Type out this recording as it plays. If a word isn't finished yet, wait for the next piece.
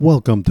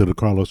Welcome to the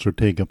Carlos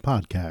Ortega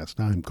podcast.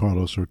 I'm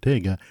Carlos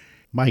Ortega.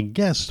 My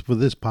guest for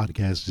this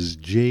podcast is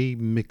Jay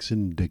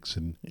Mixon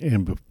Dixon.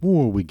 And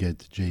before we get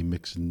to Jay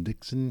Mixon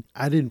Dixon,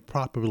 I didn't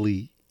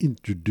properly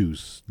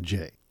introduce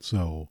Jay.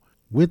 So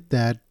with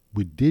that,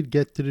 we did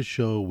get to the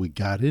show. We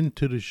got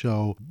into the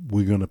show.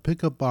 We're going to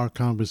pick up our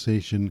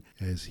conversation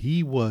as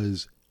he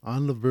was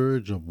on the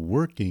verge of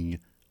working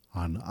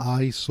on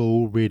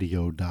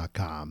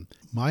isoulradio.com.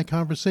 My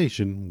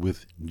conversation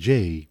with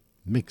Jay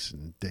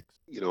Mixon Dixon.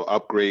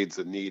 Upgrades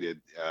are needed.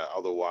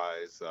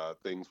 Otherwise,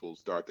 things will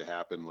start to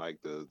happen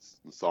like the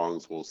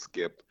songs will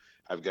skip.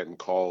 I've gotten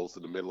calls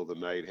in the middle of the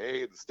night,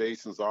 hey, the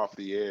station's off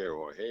the air,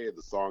 or hey,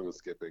 the song is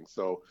skipping.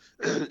 So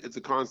it's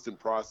a constant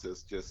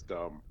process, just,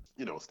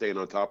 staying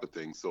on top of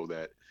things so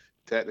that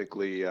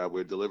technically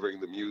we're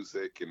delivering the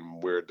music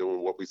and we're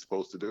doing what we're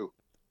supposed to do.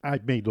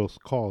 I've made those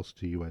calls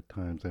to you at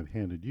times. I've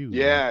handed you a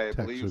Yeah, I text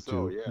or believe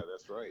so. two. Yeah,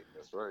 that's right.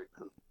 That's right.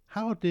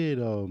 How did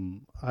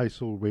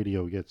ISO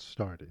Radio get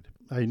started?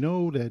 I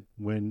know that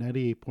when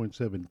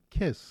 98.7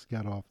 KISS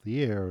got off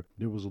the air,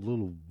 there was a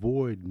little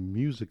void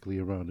musically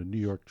around the New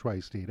York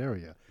tri-state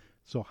area.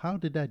 So how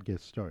did that get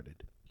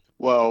started?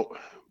 Well,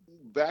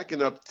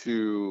 backing up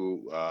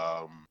to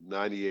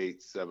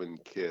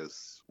 98.7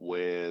 KISS,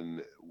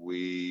 when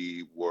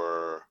we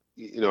were,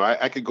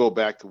 I could go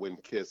back to when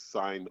KISS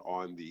signed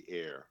on the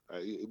air.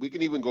 We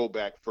can even go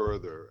back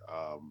further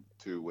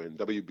to when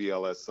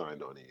WBLS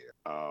signed on the air,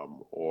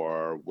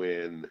 or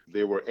when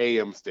there were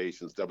AM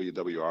stations,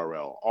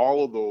 WWRL.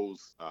 All of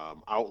those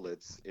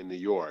outlets in New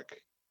York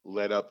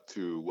led up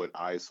to what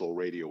iSoul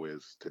Radio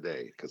is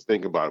today. Because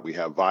think about it, we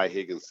have Vi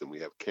Higginson, we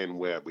have Ken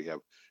Webb, we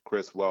have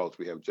Chris Welch,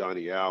 we have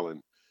Johnny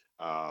Allen,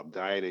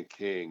 Diana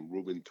King,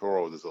 Ruben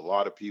Toro. There's a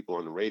lot of people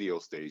on the radio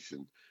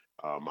station.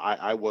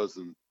 I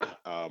wasn't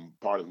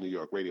part of New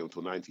York radio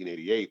until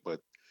 1988,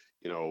 but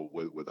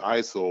with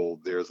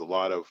iSoul, there's a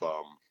lot of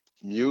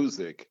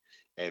music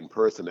and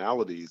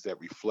personalities that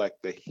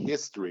reflect the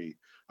history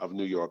of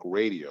New York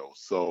radio.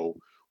 So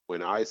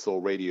when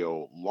iSoul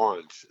Radio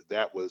launched,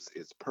 that was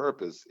its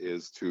purpose,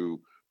 is to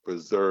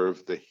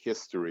preserve the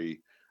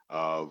history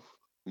of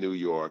New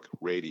York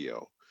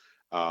radio.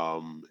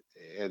 Um,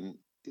 and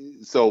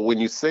so when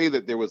you say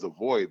that there was a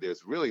void,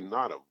 there's really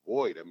not a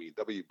void. I mean,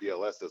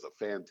 WBLS does a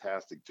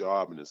fantastic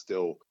job and is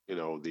still,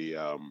 the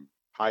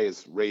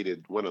highest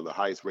rated, one of the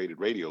highest rated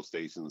radio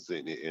stations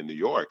in New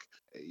York.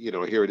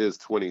 Here it is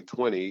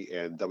 2020,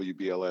 and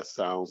WBLS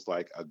sounds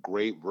like a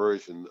great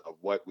version of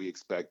what we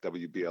expect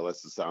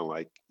WBLS to sound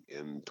like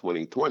in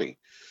 2020.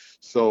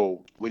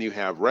 So when you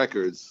have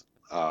records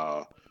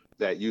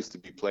that used to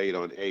be played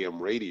on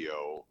AM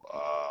radio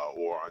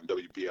or on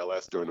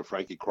WBLS during the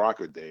Frankie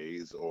Crocker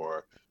days,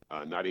 or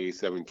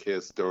 98.7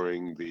 KISS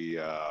during the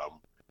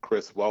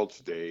Chris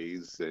Welch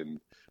days, and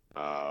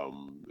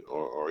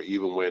or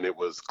even when it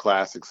was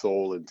classic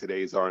soul and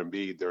today's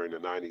R&B during the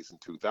 90s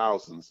and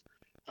 2000s.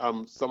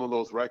 Some of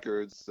those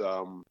records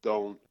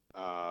don't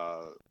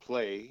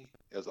play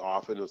as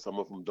often, or some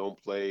of them don't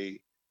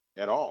play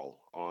at all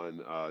on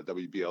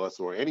WBLS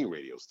or any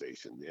radio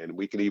station. And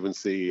we can even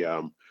see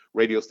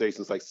radio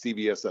stations like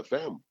CBS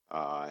FM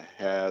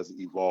has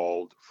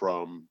evolved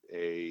from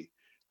an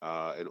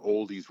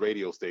oldies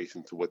radio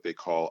station to what they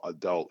call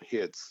adult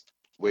hits,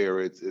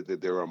 where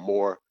there are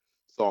more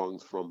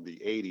songs from the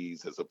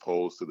 80s as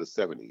opposed to the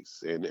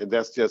 70s. And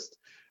that's just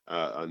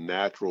a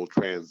natural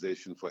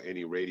transition for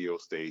any radio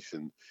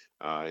station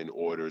in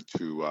order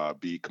to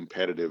be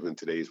competitive in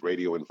today's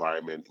radio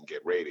environment and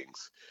get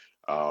ratings.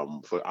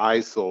 For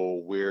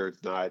iSoul, we're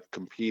not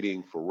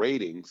competing for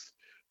ratings.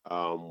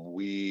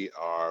 We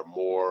are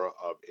more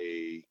of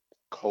a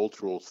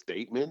cultural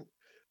statement,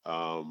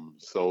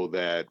 so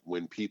that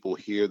when people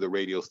hear the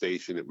radio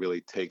station, it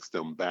really takes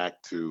them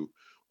back to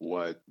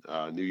what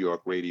New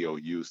York radio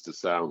used to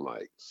sound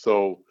like.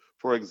 So,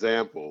 for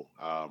example,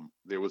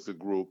 there was a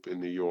group in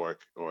New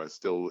York, or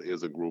still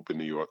is a group in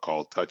New York,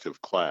 called Touch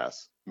of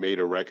Class, made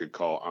a record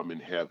called I'm in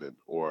Heaven,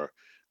 or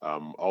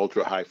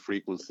Ultra High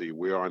Frequency,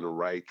 We're on the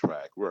Right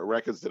Track.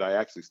 Records that I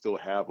actually still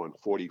have on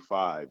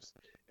 45s.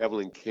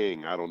 Evelyn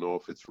King, I don't know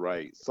if it's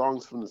right.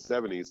 Songs from the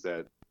 70s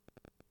that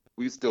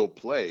we still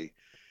play,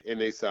 and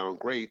they sound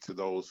great to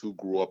those who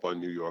grew up on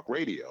New York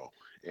radio.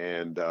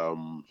 And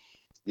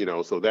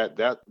so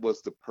that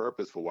was the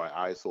purpose for why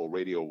iSoul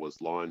Radio was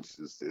launched,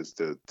 is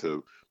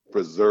to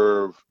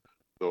preserve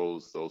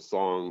those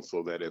songs,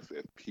 so that if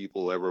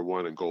people ever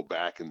want to go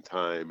back in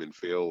time and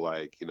feel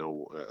like,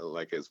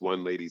 like as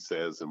one lady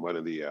says in one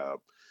of the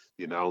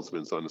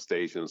announcements on the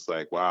station, it's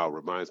like, wow,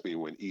 reminds me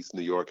when East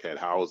New York had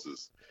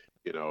houses.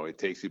 It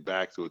takes you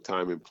back to a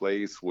time and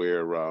place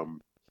where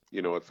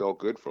it felt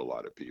good for a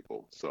lot of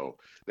people. So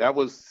that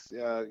was,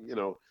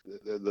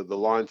 the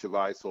launch of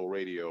iSoul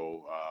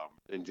Radio.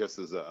 And just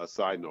as a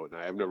side note,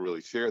 and I have never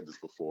really shared this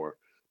before,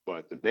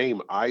 but the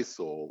name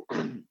iSoul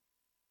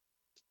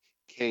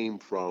came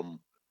from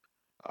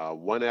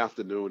one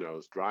afternoon I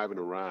was driving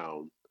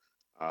around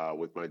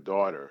with my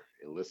daughter,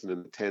 and listening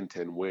to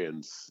 1010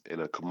 Wins,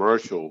 and a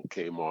commercial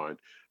came on,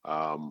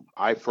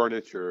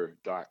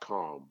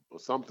 ifurniture.com or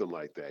something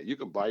like that. You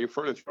can buy your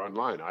furniture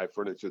online,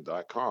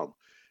 ifurniture.com.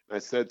 And I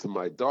said to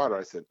my daughter,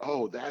 I said,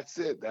 oh, that's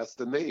it. That's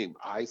the name,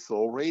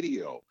 iSoul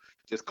Radio.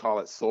 Just call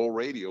it Soul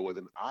Radio with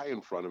an I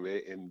in front of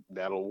it, and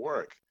that'll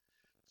work.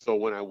 So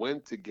when I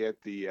went to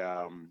get the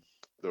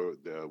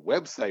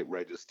website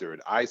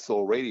registered,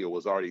 iSoul Radio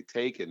was already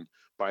taken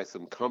by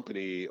some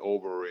company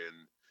over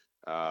in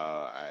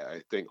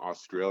I think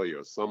Australia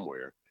or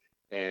somewhere.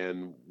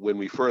 And when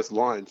we first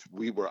launched,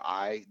 we were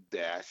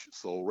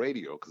I-Soul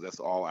Radio because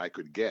that's all I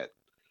could get.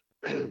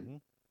 Mm-hmm.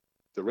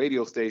 The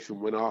radio station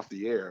went off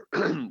the air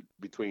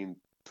between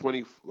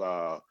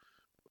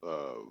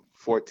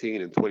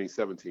 2014 and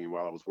 2017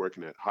 while I was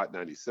working at Hot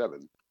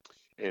 97.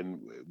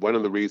 And one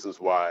of the reasons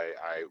why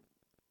I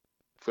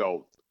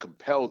felt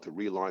compelled to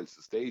relaunch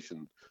the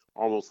station,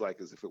 almost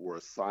like as if it were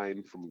a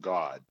sign from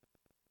God.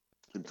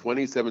 In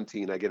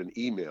 2017, I get an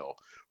email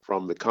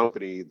from the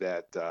company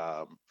that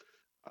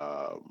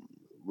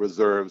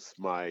reserves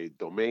my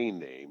domain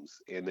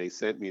names, and they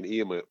sent me an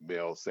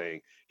email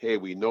saying, hey,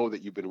 we know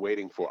that you've been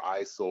waiting for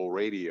iSoul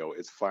Radio.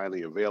 It's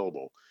finally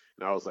available.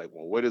 And I was like,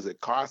 well, what does it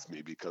cost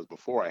me? Because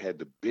before I had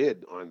to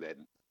bid on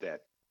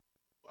that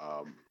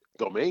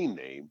domain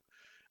name,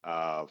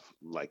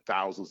 like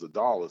thousands of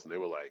dollars, and they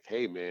were like,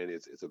 hey man,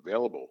 it's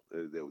available.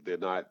 They're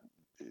not,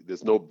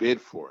 there's no bid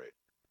for it.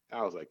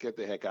 I was like, get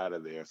the heck out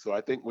of there. So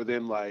I think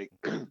within like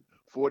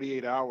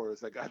 48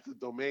 hours, I got the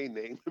domain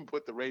name and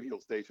put the radio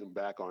station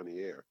back on the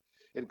air.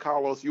 And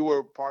Carlos, you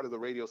were part of the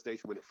radio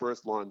station when it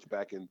first launched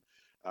back in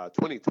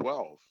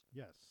 2012.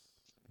 Yes.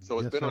 So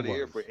it's Yes, been I on the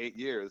air was. for 8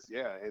 years.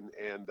 Yeah.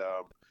 And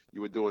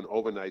you were doing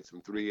overnights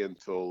from 3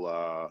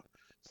 until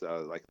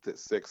like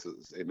 6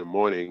 in the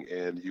morning.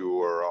 And you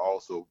were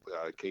also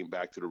came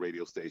back to the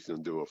radio station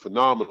and do a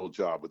phenomenal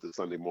job with the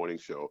Sunday morning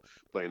show,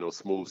 playing those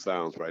smooth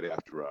sounds right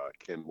after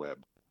Ken Webb.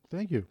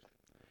 Thank you.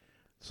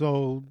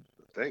 So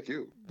Thank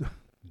you.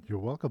 you're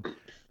welcome.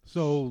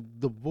 So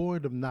the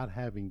void of not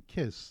having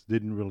Kiss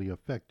didn't really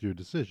affect your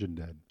decision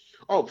then.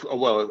 Oh,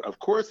 well, of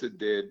course it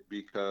did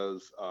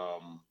because,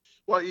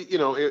 well, you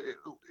know,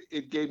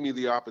 it gave me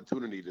the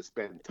opportunity to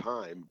spend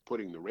time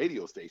putting the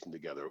radio station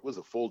together. It was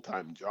a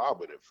full-time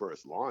job when it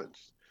first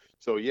launched.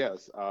 So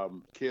yes,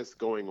 Kiss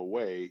going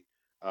away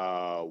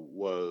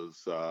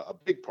was a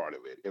big part of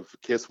it. If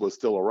Kiss was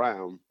still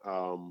around,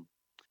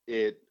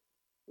 it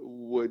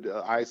would,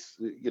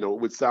 it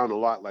would sound a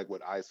lot like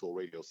what iSoul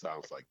Radio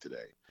sounds like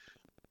today.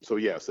 So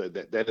yes,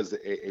 that is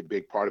a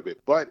big part of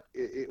it. But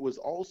it was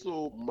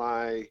also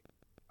my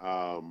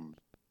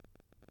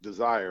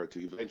desire to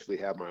eventually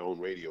have my own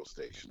radio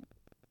station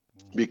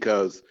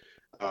because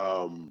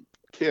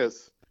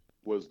Kiss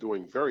was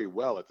doing very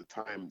well at the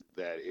time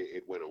that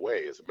it went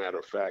away. As a matter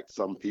of fact,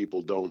 some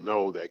people don't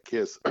know that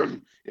Kiss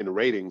in the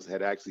ratings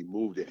had actually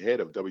moved ahead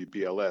of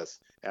WBLS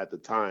at the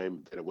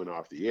time that it went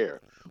off the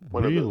air.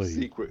 One of the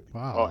secret,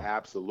 Wow. oh,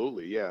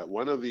 absolutely, yeah.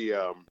 One of the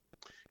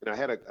and I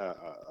had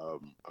a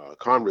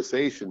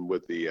conversation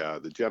with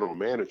the general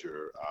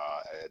manager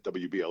at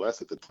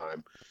WBLS at the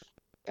time,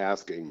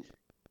 asking,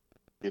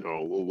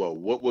 well,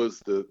 what was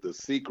the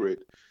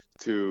secret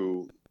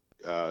to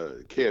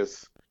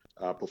Kiss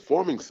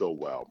performing so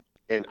well?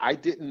 And I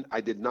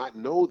did not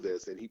know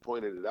this, and he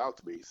pointed it out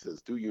to me. He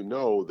says, "Do you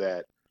know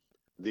that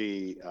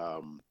the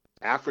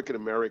African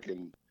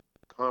American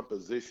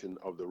composition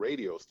of the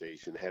radio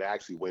station had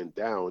actually went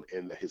down,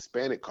 and the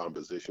Hispanic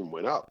composition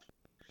went up?"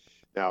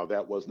 Now,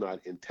 that was not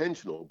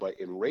intentional, but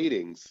in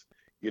ratings,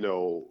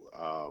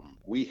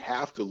 we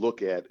have to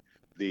look at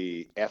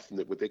the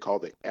ethnic, what they call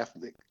the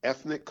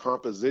ethnic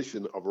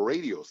composition of a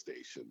radio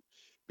station,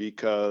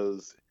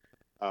 because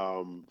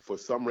for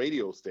some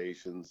radio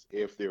stations,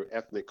 if their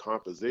ethnic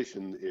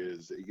composition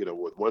is,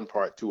 with one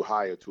part too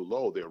high or too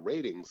low, their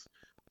ratings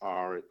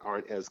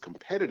aren't as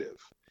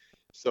competitive.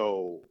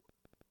 So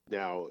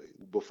now,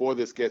 before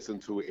this gets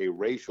into a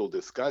racial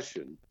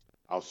discussion,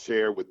 I'll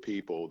share with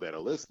people that are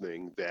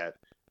listening that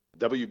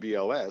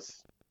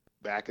WBLS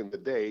back in the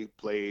day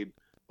played,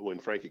 when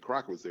Frankie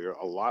Crocker was there,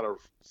 a lot of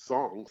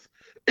songs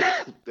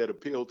that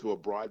appealed to a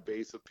broad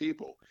base of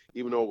people.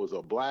 Even though it was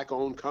a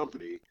black-owned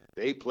company,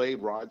 they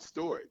played Rod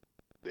Stewart.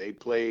 They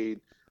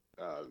played,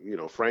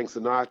 Frank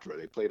Sinatra.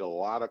 They played a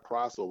lot of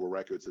crossover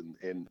records,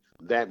 and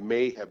that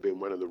may have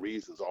been one of the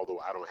reasons, although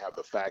I don't have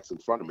the facts in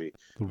front of me,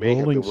 The may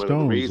have Rolling been one of the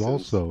Stones reasons.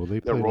 also. They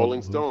The played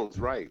Rolling Stones,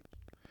 right.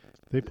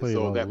 They played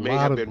So a that may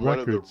lot have of been one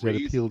of the records that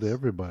appealed to reasons.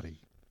 everybody.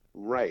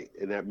 Right.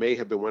 And that may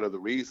have been one of the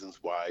reasons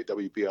why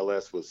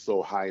WBLS was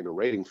so high in the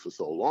ratings for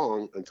so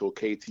long until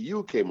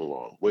KTU came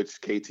along,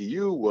 which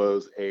KTU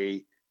was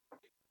a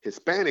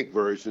Hispanic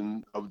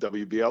version of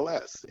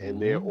WBLS, and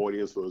their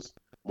audience was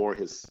more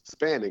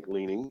Hispanic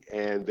leaning.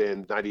 And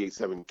then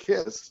 98.7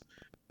 KISS,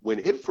 when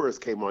it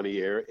first came on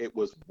the air, it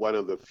was one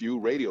of the few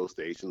radio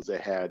stations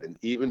that had an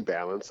even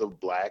balance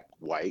of black,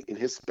 white, and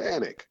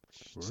Hispanic.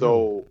 Really?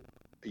 So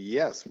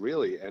Yes,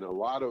 really. And a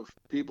lot of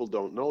people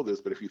don't know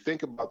this, but if you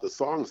think about the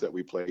songs that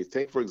we play,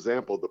 take, for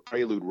example, the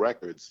Prelude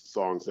Records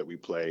songs that we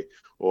play,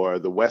 or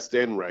the West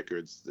End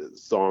Records the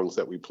songs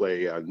that we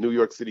play, New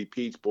York City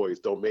Peach Boys,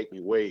 Don't Make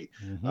Me Wait,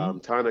 Mm-hmm.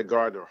 Tana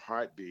Gardner,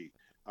 Heartbeat,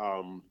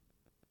 um,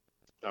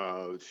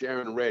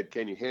 Sharon Red,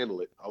 Can You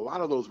Handle It? A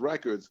lot of those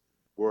records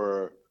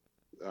were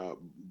uh,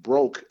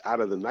 broke out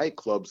of the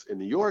nightclubs in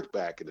New York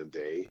back in the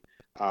day,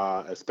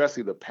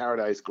 especially the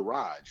Paradise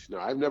Garage. Now,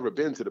 I've never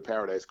been to the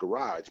Paradise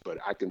Garage, but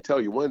I can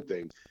tell you one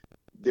thing: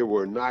 there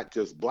were not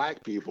just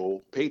black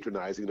people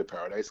patronizing the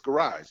Paradise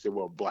Garage. There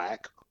were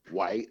black,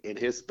 white, and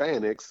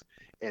Hispanics,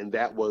 and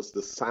that was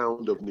the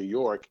sound of New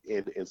York,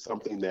 and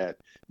something that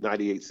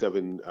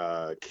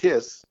 98.7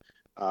 Kiss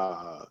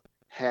uh,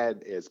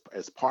 had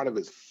as part of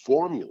its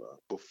formula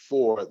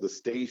before the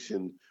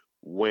station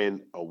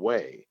went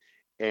away.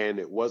 And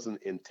it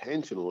wasn't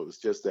intentional. It was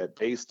just that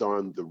based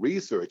on the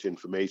research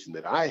information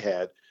that I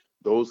had,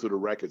 those were the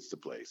records to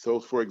play. So,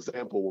 for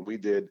example, when we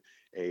did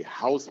a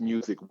house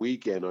music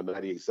weekend on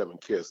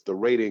 98.7 Kiss, the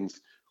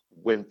ratings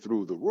went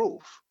through the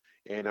roof.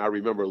 And I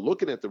remember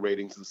looking at the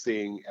ratings and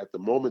seeing at the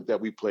moment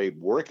that we played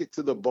Work It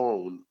to the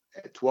Bone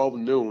at 12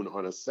 noon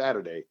on a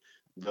Saturday,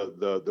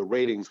 the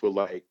ratings were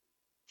like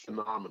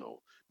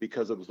phenomenal,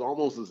 because it was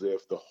almost as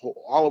if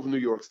all of New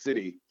York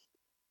City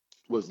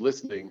was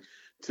listening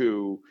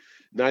to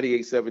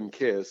 98.7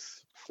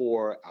 Kiss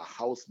for a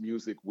house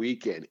music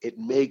weekend. It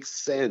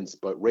makes sense,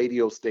 but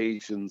radio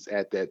stations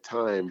at that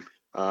time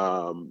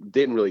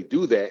didn't really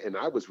do that, and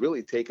I was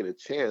really taking a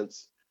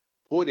chance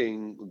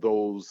putting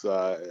those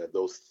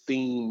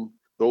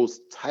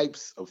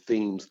types of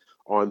themes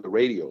on the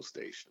radio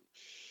station.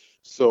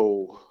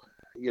 So,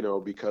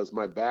 because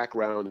my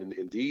background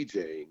in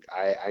DJing,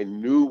 I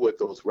knew what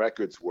those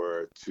records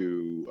were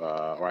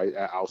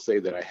I'll say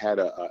that I had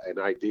an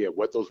idea of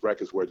what those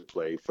records were to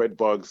play. Fred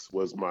Buggs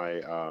was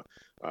my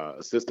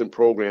assistant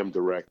program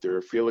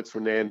director. Felix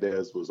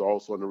Hernandez was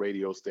also on the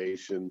radio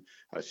station.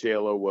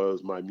 Shayla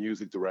was my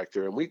music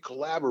director. And we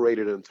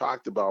collaborated and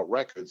talked about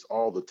records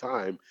all the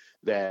time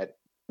that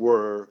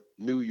were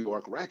New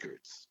York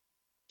records.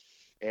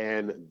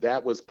 And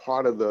that was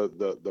part of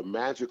the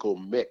magical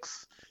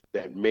mix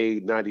that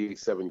made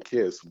 98.7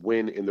 Kiss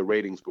win in the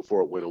ratings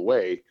before it went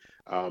away.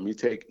 You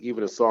take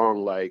even a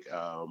song like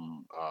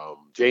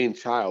Jane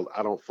Child,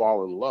 I Don't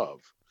Fall in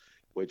Love,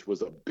 which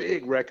was a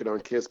big record on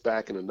Kiss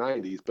back in the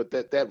 90s. But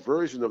that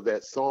version of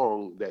that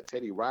song, that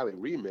Teddy Riley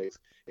remix,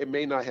 it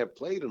may not have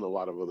played in a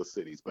lot of other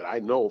cities. But I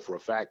know for a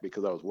fact,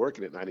 because I was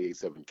working at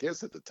 98.7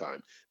 Kiss at the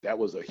time, that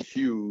was a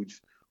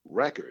huge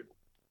record.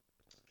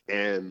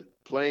 And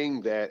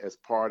playing that as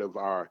part of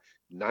our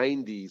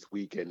 90s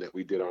weekend that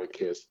we did on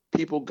Kiss,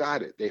 people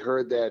got it. They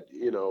heard that,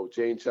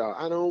 Jane Child,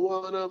 I don't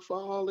want to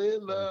fall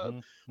in love,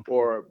 Mm-hmm.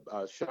 or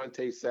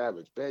Shantae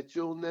Savage, bet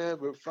you'll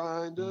never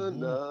find Mm-hmm.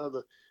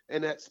 another.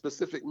 And that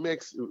specific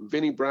mix,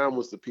 Vinnie Brown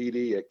was the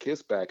PD at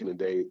Kiss back in the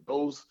day.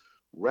 Those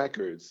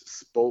records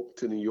spoke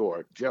to New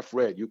York. Jeff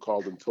Redd, You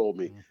Called and Told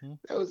Me.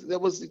 Mm-hmm.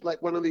 That was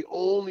like one of the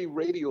only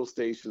radio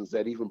stations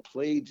that even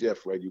played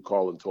Jeff Redd, You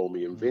Called and Told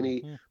Me. And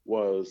Vinny Mm-hmm.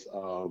 was,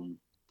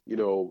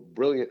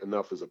 brilliant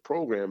enough as a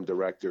program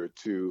director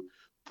to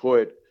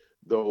put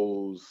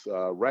those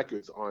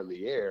records on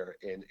the air.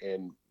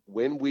 And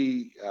when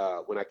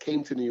I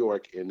came to New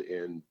York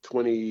in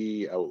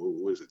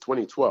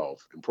 2012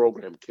 and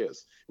programmed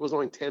Kiss, it was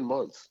only 10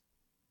 months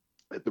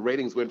that the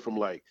ratings went from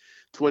like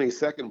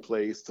 22nd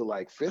place to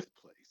like fifth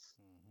place,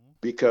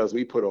 because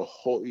we put a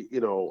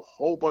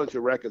whole bunch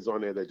of records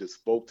on there that just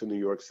spoke to New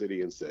York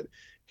City and said,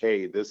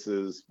 hey, this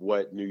is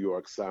what New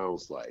York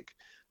sounds like.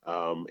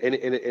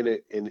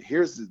 And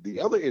here's the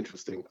other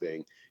interesting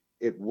thing: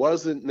 it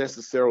wasn't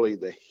necessarily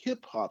the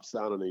hip hop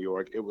sound of New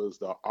York; it was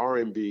the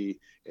R&B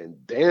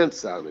and dance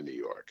sound of New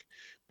York,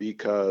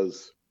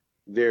 because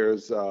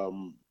there's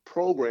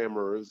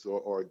programmers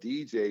or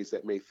DJs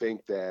that may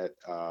think that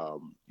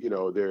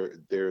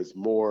there's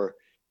more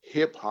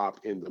hip hop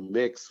in the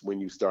mix when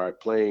you start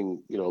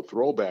playing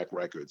throwback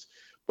records.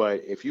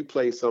 But if you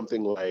play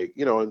something like,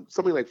 and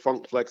something like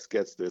Funk Flex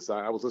gets this.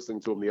 I was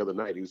listening to him the other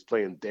night. He was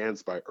playing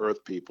Dance by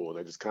Earth People, and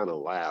I just kind of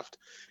laughed.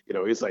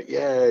 He's like,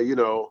 yeah,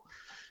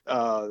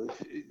 uh,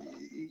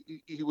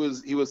 he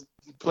was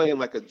playing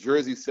like a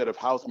Jersey set of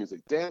house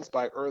music. Dance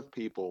by Earth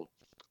People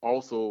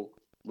also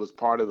was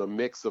part of the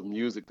mix of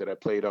music that I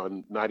played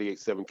on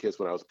 98.7 Kiss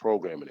when I was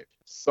programming it.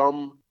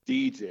 Some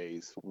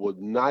DJs would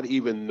not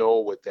even know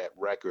what that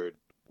record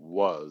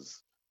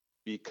was,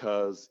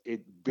 because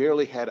it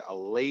barely had a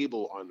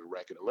label on the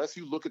record. Unless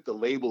you look at the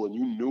label and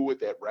you knew what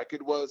that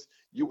record was,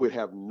 you would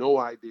have no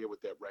idea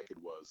what that record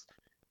was.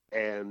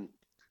 And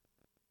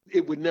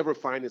it would never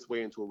find its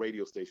way into a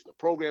radio station. The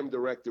program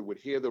director would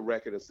hear the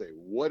record and say,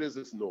 what is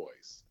this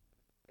noise?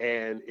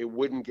 And it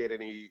wouldn't get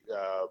any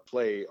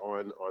play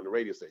on the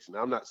radio station.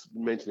 Now, I'm not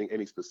mentioning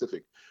any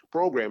specific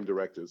program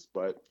directors,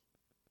 but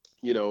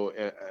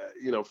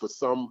for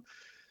some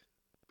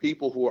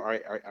people who are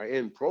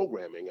in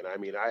programming, and I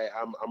mean,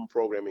 I'm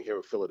programming here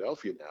in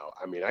Philadelphia now.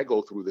 I mean, I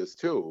go through this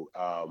too.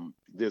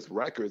 There's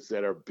records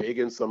that are big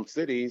in some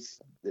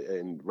cities,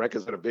 and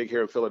records that are big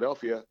here in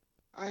Philadelphia,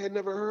 I had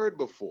never heard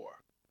before.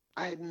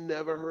 I had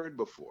never heard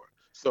before.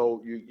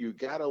 So you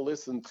got to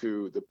listen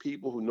to the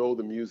people who know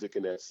the music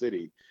in that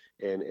city,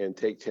 and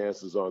take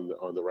chances on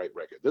the right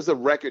record. There's a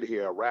record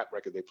here, a rap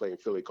record they play in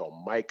Philly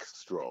called Mike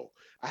Stro.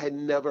 I had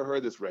never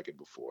heard this record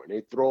before, and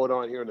they throw it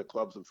on here in the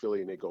clubs in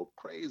Philly, and they go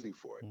crazy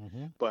for it.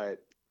 Mm-hmm.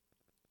 But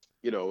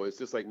it's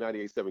just like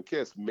 98.7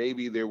 Kiss.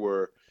 Maybe there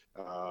were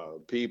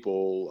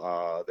people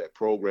that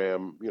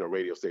program,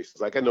 radio stations.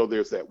 Like I know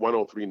there's that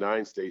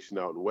 103.9 station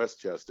out in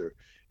Westchester,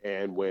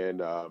 and when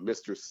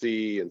Mr.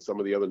 C and some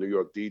of the other New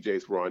York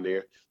DJs were on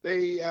there,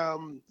 they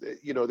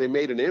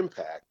made an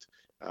impact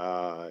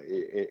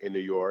in New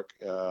York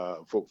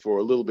for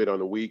a little bit on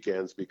the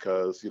weekends,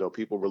 because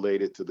people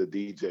related to the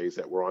DJs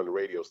that were on the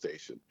radio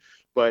station.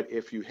 But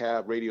if you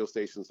have radio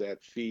stations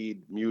that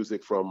feed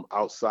music from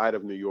outside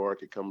of New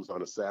York, it comes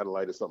on a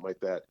satellite or something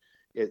like that,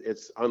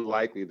 it's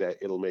unlikely that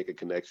it'll make a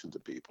connection to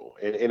people,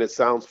 and it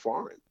sounds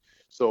foreign.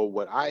 So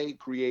what I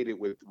created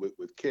with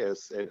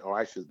Kiss, or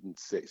I shouldn't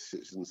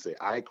say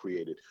I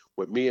created,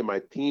 what me and my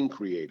team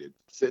created,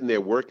 sitting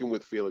there working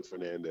with Felix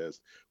Fernandez,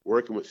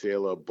 working with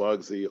Shayla,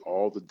 Bugsy,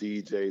 all the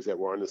DJs that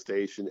were on the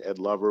station. Ed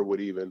Lover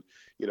would even,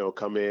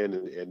 come in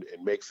and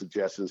make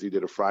suggestions. He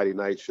did a Friday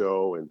night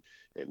show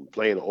and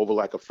playing Over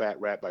Like a Fat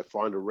Rat by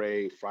Fonda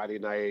Ray, Friday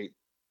night,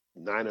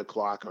 9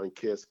 o'clock on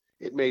Kiss.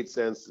 It made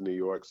sense to New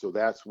York, so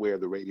that's where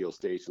the radio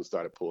station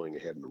started pulling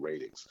ahead in the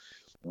ratings.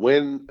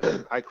 When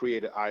I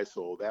created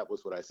iSoul, that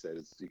was what I said.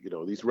 It's,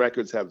 these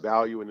records have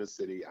value in the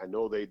city. I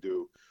know they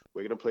do.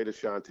 We're going to play the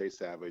Shantae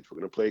Savage. We're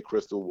going to play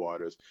Crystal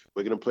Waters.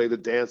 We're going to play the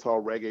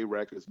dancehall reggae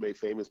records made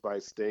famous by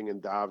Sting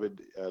and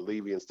David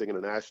Levy and Sting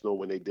International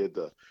when they did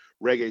the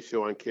reggae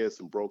show on Kiss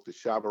and broke the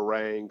Shabba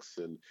Ranks,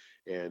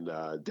 and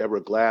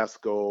Deborah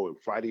Glasgow and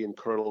Friday and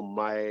Colonel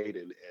Might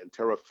and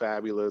Terra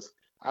Fabulous.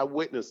 I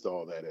witnessed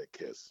all that at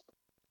Kiss.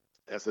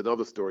 That's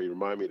another story.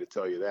 Remind me to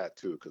tell you that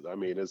too, because I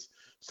mean, there's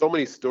so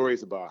many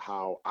stories about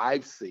how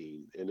I've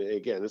seen, and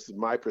again, this is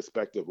my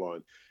perspective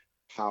on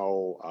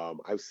how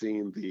I've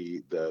seen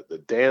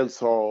the dance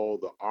hall,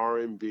 the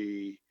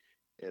R&B,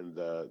 and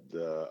the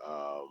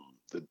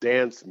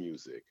dance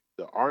music,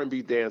 the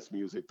R&B dance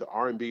music, the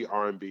R&B,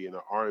 and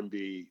the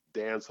R&B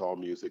dance hall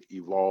music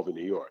evolve in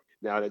New York.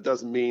 Now, that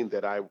doesn't mean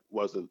that I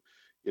wasn't,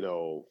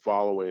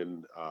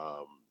 following,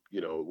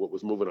 what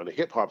was moving on the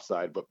hip hop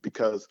side, but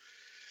because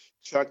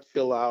Chuck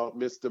Chill Out,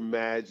 Mr.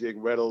 Magic,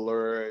 Red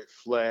Alert,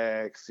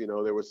 Flex,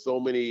 there were so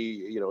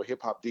many,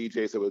 hip hop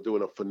DJs that were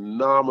doing a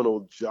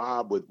phenomenal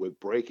job with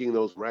breaking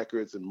those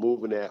records and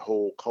moving that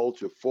whole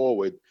culture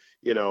forward.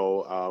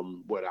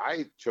 What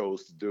I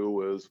chose to do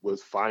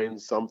was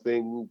find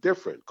something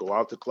different, go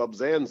out to Club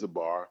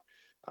Zanzibar,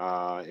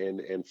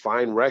 and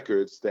find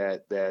records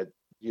that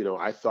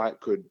I thought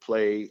could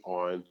play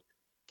on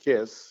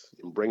Kiss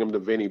and bring them to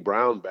Vinnie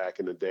Brown back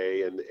in the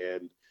day,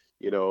 and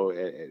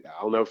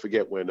I'll never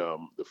forget when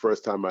the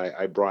first time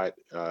I brought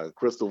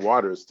Crystal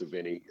Waters to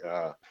Vinny,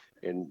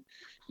 and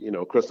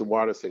Crystal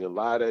Waters singing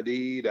la da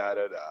dee da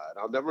da da. And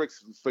I'll never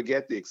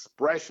forget the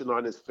expression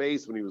on his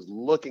face when he was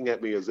looking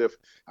at me as if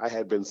I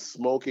had been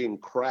smoking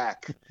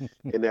crack,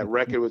 and that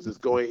record was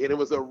just going. And it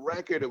was a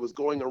record that was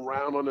going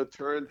around on the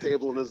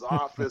turntable in his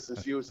office, and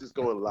she was just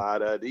going la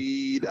da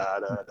dee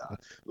da da da,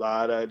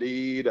 la da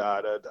dee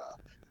da da da,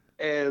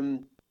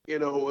 and it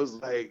was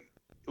like.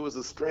 It was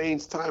a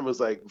strange time. It was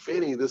like,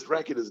 Vinny, this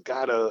record has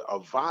got a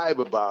vibe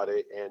about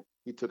it. And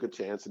he took a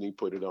chance and he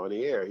put it on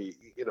the air.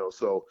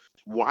 So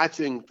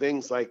watching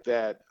things like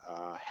that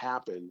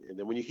happen. And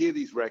then when you hear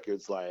these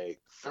records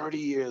like 30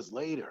 years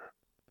later,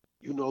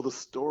 the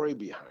story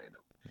behind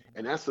them.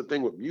 And that's the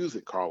thing with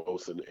music,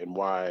 Carlos, and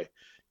why,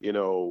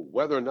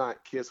 whether or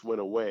not Kiss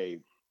went away,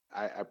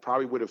 I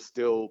probably would have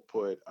still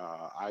put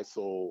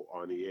iSoul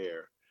on the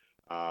air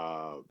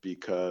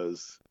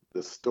because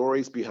the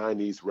stories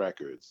behind these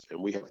records,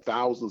 and we have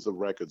thousands of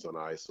records on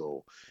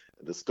iSoul,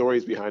 the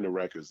stories behind the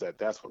records,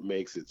 that's what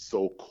makes it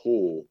so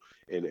cool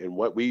and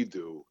what we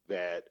do,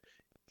 that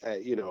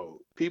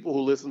people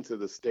who listen to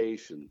the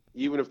station,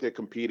 even if they're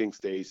competing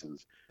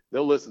stations,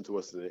 they'll listen to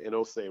us and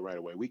they'll say right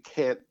away, we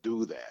can't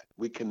do that.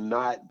 We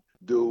cannot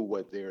do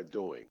what they're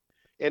doing.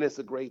 And it's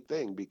a great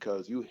thing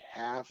because you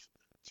have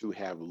to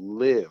have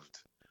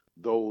lived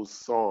those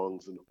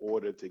songs in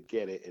order to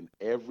get it. And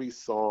every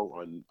song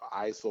on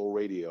iSoul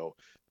Radio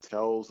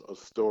tells a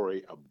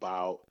story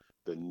about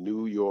the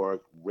New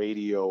York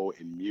radio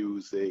and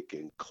music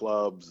and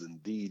clubs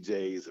and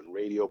DJs and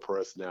radio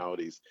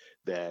personalities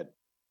that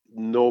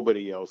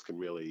nobody else can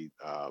really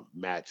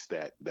match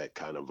that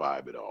kind of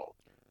vibe at all.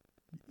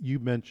 You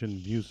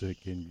mentioned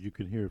music, and you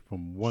can hear it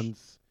from one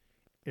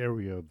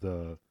area of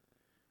the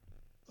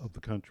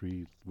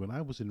country. When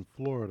I was in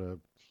Florida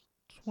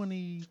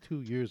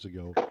 22 years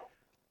ago,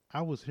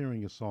 I was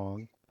hearing a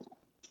song.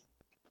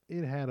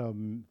 It had a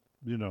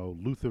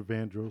Luther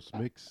Vandross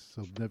mix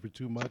of Never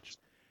Too Much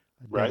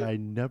Right. that I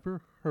never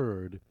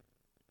heard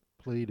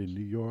played in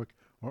New York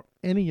or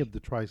any of the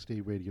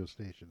tri-state radio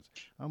stations.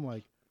 I'm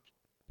like,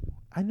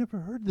 I never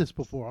heard this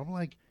before. I'm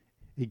like,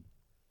 it,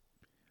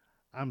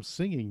 I'm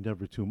singing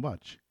Never Too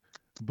Much,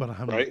 but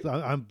Right?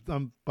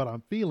 but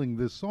I'm feeling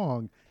this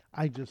song.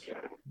 I just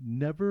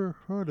never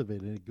heard of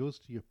it, and it goes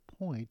to your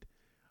point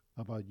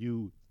about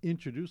you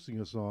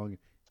introducing a song,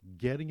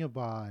 getting a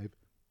vibe,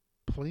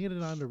 playing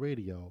it on the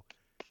radio,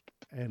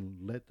 and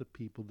let the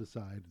people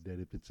decide that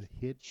if it's a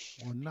hit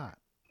or not.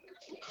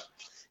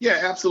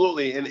 Yeah,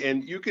 absolutely.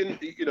 And you can,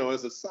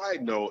 as a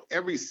side note,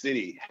 every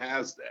city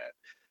has that.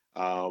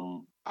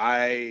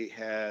 I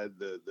had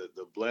the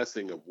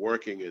blessing of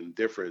working in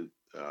different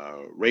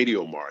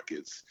radio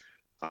markets,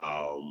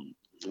 um,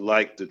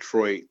 like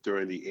Detroit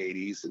during the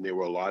 80s, and there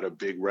were a lot of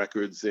big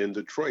records in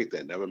Detroit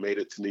that never made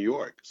it to New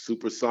York.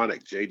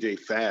 Supersonic, JJ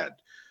Fad.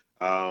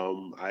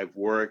 I've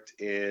worked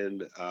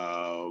in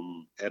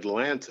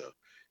Atlanta,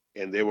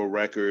 and there were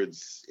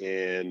records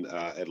in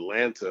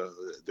Atlanta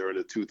during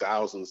the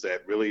 2000s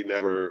that really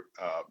never,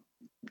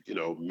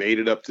 made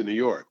it up to New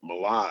York.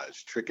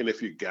 Melage, Trickin'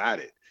 If You Got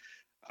It.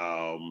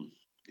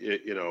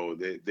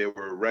 There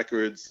were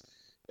records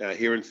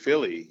here in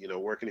Philly,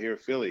 working here in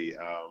Philly.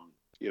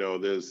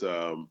 There's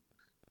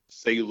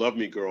Say You Love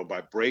Me Girl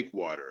by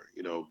Breakwater,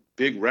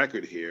 big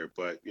record here,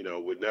 but,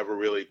 would never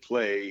really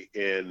play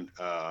in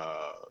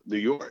New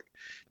York.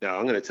 Now,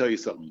 I'm going to tell you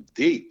something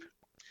deep.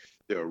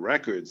 There are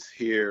records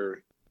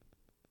here.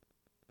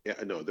 Yeah,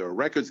 no, there are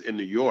records in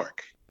New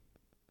York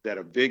that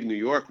are big New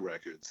York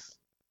records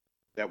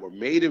that were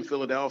made in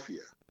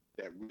Philadelphia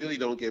that really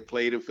don't get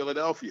played in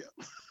Philadelphia.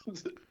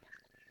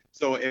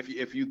 So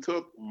if you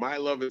took My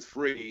Love Is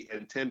Free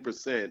and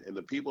 10%, and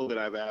the people that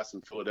I've asked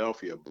in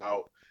Philadelphia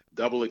about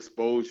double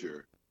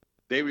exposure,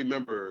 they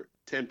remember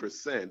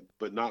 10%,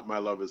 but not My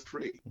Love Is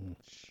Free.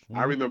 Mm-hmm.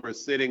 I remember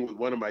sitting with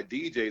one of my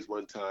DJs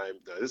one time.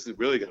 Now, this is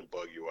really going to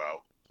bug you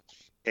out.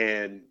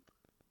 And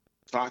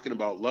talking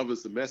about Love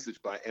Is the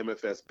Message by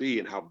MFSB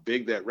and how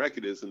big that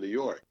record is in New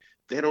York.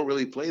 They don't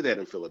really play that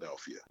in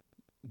Philadelphia.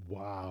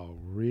 Wow,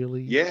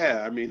 really?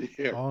 Yeah, I mean,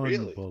 yeah,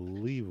 really.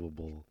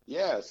 Unbelievable.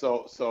 Yeah,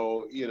 so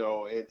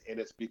and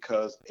it's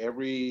because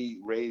every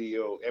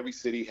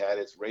city had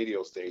its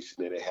radio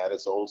station and it had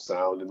its own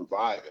sound and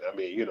vibe. And I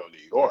mean, New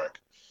York,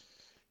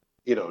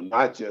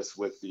 not just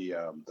with the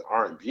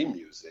R&B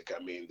music.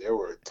 I mean, there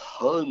were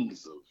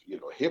tons of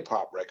hip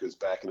hop records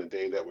back in the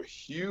day that were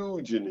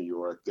huge in New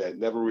York that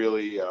never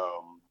really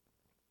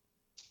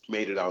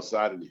made it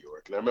outside of New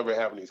York. And I remember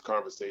having these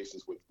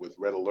conversations with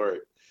Red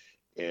Alert,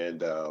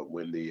 and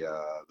when the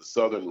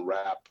Southern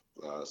rap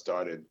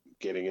started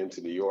getting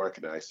into New York,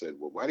 and I said,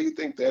 well, why do you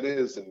think that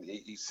is? And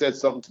he said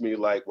something to me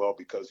like, well,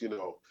 because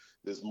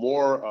there's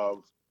more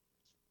of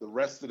the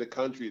rest of the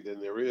country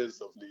than there is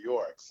of New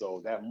York.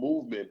 So that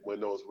movement, when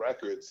those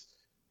records,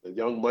 the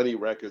Young Money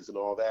records and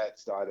all that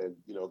started,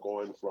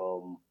 going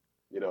from,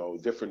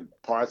 different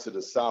parts of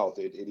the South,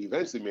 it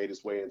eventually made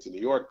its way into New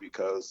York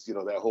because,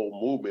 that whole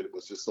movement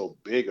was just so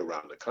big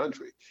around the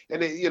country.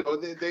 And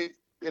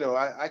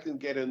I can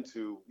get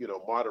into,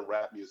 modern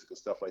rap music and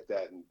stuff like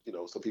that. And,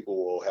 some people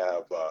will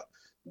have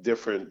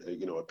different,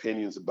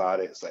 opinions about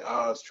it. It's like,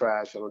 oh, it's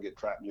trash. I don't get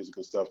trap music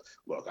and stuff.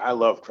 Look, I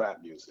love trap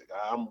music.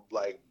 I'm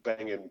like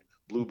banging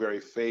Blueberry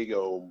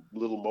Faygo,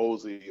 Little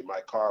Mosey in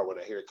my car when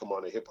I hear it come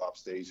on a hip hop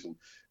station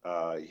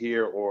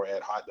here or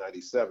at Hot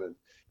 97.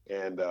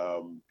 And,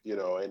 and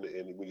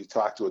when you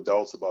talk to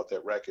adults about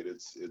that record,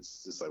 it's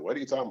just like, what are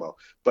you talking about?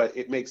 But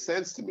it makes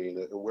sense to me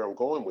and where I'm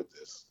going with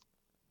this.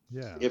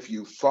 Yeah. If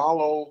you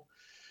follow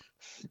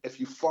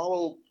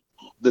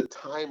the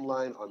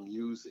timeline on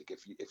music,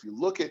 if you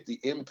look at the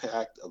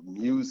impact of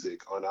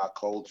music on our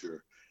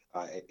culture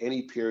at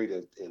any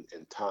period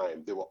in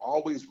time, there were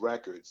always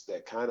records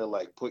that kind of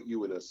like put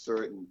you in a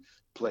certain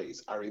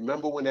place. I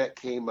remember when that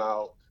came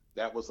out,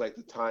 that was like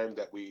the time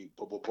that we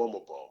boom, boom, boom,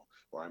 boom, boom.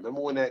 Or I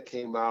remember when that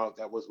came out,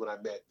 that was when I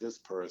met this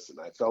person.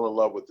 I fell in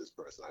love with this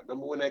person. I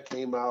remember when that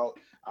came out,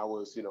 I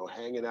was,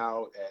 hanging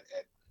out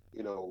at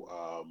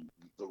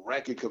the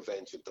record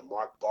convention, the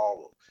Mark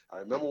Ballroom. I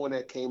remember when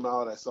that came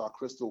out, I saw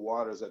Crystal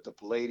Waters at the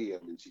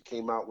Palladium, and she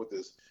came out with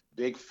this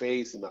big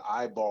face and the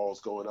eyeballs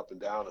going up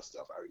and down and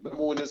stuff. I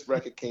remember when this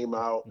record came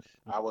out,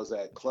 I was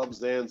at Club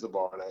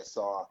Zanzibar, and I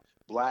saw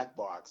Black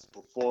Box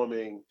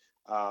performing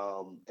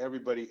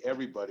Everybody,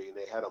 and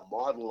they had a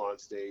model on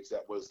stage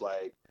that was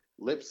like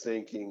lip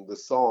syncing the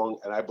song.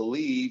 And I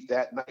believe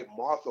that night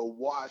Martha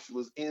Wash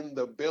was in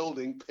the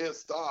building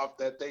pissed off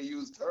that they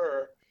used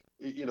her,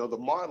 the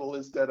model,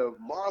 instead of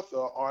Martha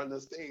on the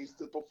stage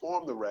to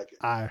perform the record.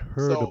 I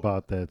heard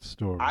about that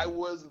story. I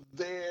was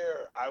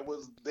there.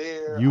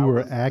 You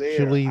were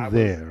actually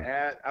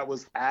there. I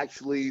was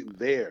actually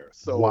there.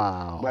 So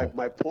wow.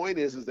 My point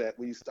is that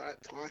when you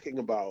start talking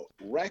about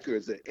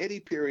records at any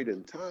period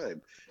in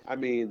time, I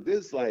mean,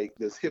 there's like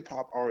this hip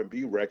hop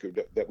R&B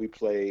record that we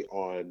play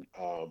on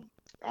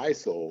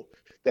iSoul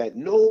that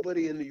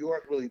nobody in New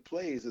York really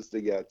plays. Is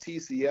the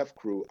TCF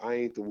Crew, I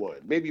Ain't the One.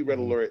 Maybe Red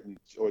Alert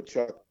or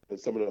Chuck and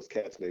some of those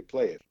cats may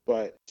play it.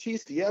 But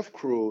TCF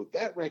Crew,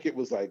 that record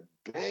was like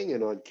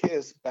banging on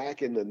Kiss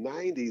back in the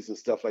 90s and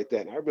stuff like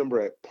that. And I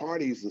remember at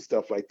parties and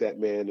stuff like that,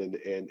 man,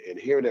 and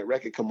hearing that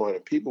record come on,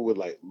 and people would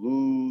like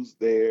lose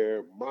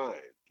their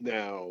mind.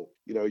 Now,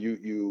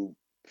 you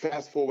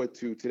fast forward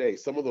to today,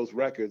 some of those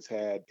records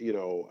had,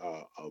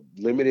 a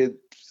limited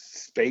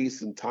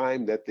space and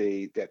time that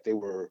they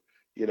were,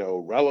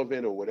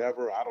 relevant or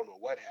whatever. I don't know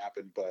what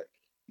happened, but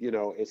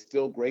it's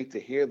still great to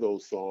hear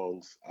those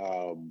songs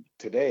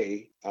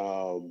today,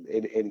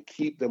 and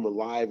keep them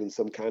alive in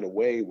some kind of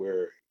way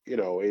where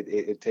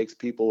it takes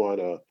people on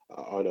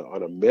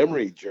a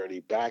memory journey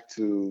back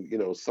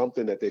to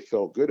something that they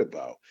felt good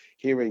about.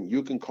 Hearing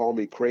 "You Can Call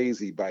Me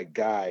Crazy" by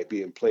Guy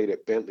being played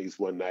at Bentley's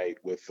one night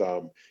with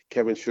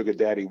Kevin Sugar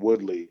Daddy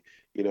Woodley,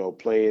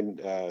 playing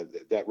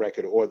that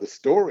record, or the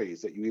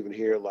stories that you even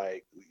hear,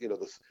 like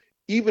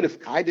even if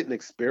I didn't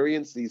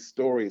experience these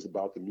stories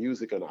about the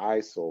music on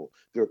iSoul,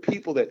 there are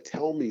people that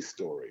tell me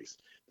stories.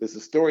 There's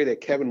a story that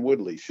Kevin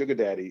Woodley, Sugar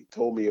Daddy,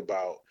 told me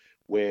about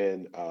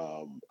when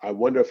 "I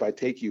Wonder If I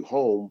Take You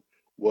Home"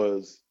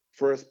 was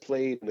first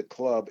played in the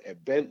club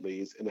at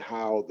Bentley's, and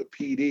how the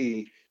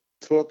PD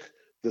took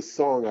the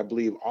song, I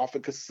believe, off a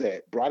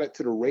cassette, brought it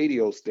to the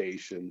radio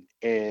station,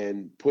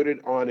 and put it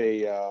on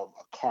a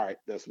cart.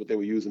 That's what they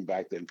were using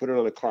back then. Put it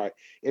on a cart,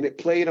 and it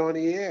played on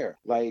the air.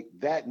 Like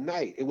that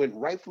night, it went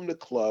right from the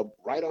club,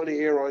 right on the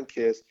air on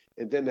Kiss.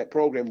 And then that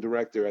program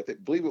director, I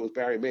believe it was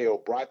Barry Mayo,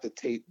 brought the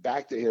tape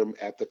back to him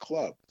at the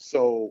club.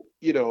 So,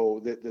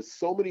 there's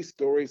so many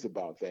stories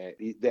about that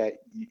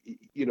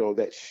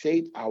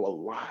shape our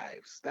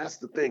lives. That's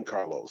the thing,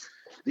 Carlos.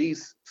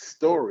 These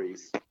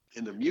stories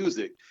in the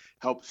music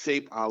help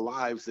shape our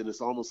lives, and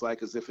it's almost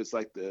like as if it's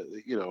like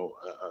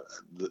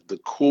the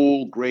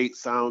cool, great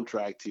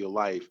soundtrack to your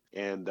life.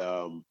 And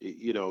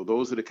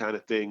those are the kind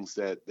of things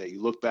that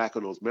you look back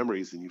on those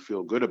memories and you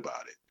feel good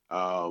about it.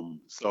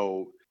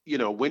 So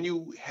when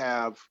you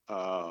have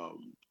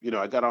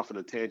I got off on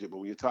a tangent, but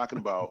when you're talking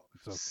about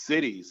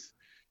cities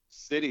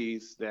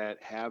that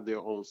have their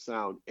own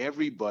sound,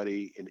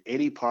 everybody in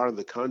any part of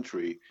the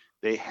country,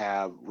 they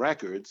have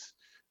records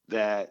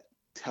that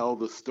tell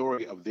the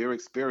story of their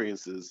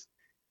experiences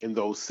in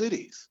those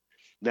cities.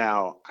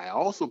 Now, I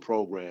also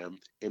programmed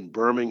in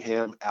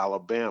Birmingham,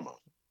 Alabama.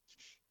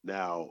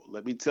 Now,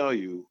 let me tell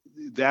you,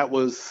 that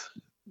was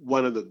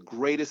one of the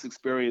greatest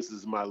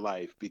experiences of my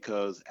life,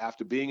 because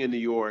after being in New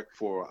York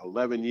for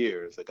 11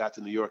 years, I got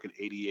to New York in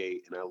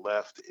 88 and I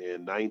left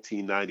in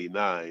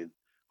 1999,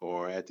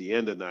 or at the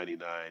end of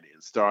 99,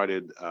 and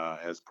started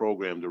as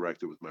program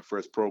director with my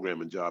first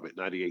programming job at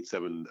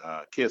 98.7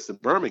 KISS in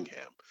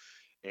Birmingham.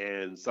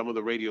 And some of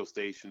the radio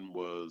station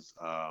was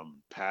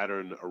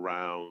patterned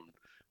around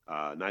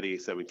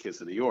 98.7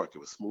 KISS in New York. It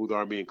was Smooth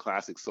R&B and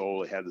Classic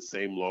Soul. It had the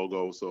same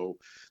logo. So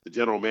the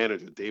general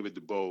manager, David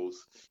DuBose,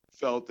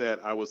 felt that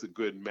I was a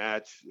good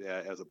match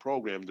as a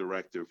program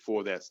director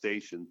for that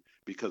station,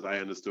 because I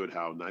understood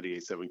how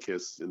 98.7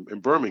 KISS in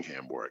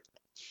Birmingham worked.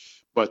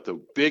 But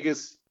the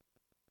biggest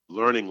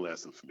learning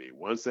lesson for me,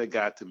 once I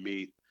got to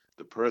meet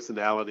the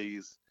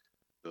personalities,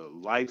 the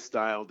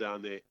lifestyle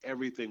down there,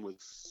 everything was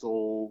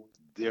so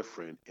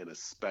different, and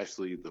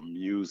especially the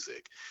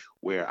music,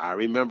 where I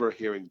remember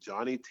hearing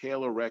Johnny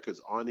Taylor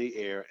records on the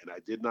air, and I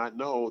did not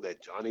know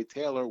that Johnny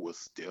Taylor was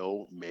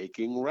still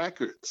making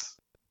records.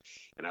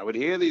 And I would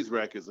hear these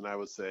records and I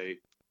would say,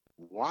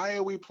 why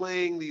are we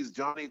playing these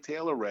Johnny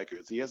Taylor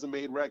records? He hasn't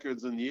made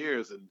records in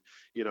years. And,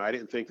 I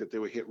didn't think that they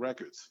were hit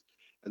records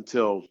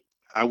until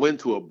I went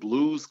to a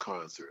blues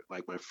concert,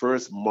 like my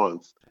first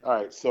month. All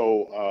right,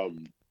 so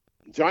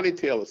Johnny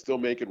Taylor still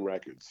making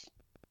records.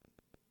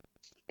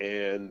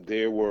 And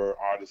there were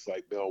artists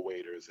like Mel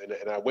Waiters. And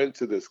I went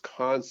to this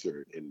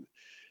concert in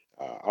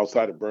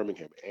outside of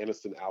Birmingham,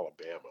 Anniston,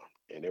 Alabama.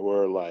 And it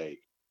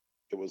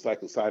was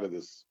like inside of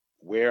this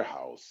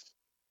warehouse.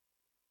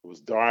 It was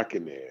dark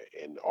in there,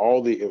 and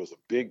there was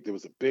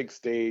a big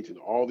stage, and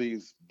all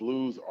these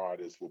blues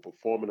artists were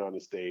performing on the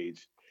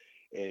stage.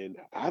 And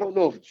I don't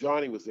know if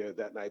Johnny was there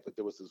that night, but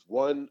there was this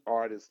one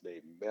artist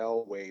named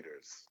Mel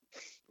Waiters,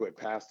 who had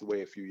passed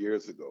away a few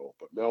years ago.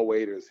 But Mel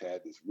Waiters had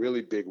this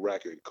really big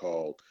record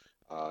called,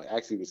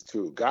 actually it was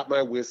two, Got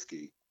My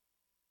Whiskey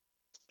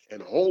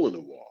and Hole in the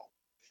Wall.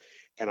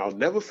 And I'll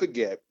never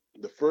forget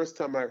the first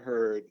time I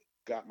heard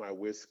Got My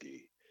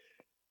Whiskey.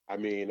 I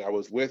mean, I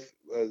was with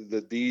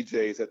the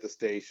DJs at the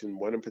station,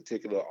 one in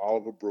particular,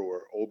 Oliver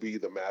Brewer, OB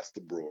the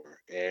Master Brewer.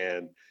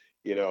 And,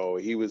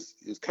 he was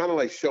kind of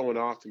like showing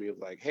off to me. It was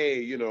like,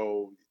 hey,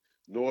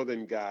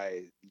 Northern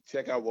guy,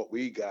 check out what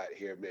we got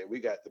here, man. We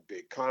got the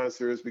big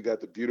concerts. We got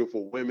the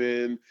beautiful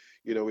women.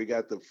 We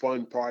got the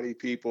fun party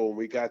people. And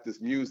we got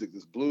this music,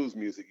 this blues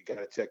music. You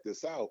got to check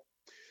this out.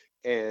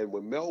 And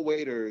when Mel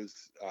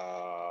Waiters,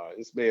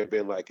 this may have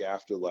been like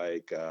after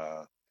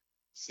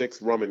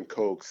 6 rum and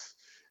cokes,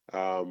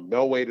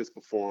 Mel Waiters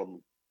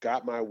performed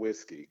Got My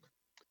Whiskey.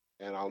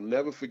 And I'll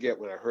never forget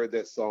when I heard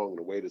that song,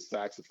 the way the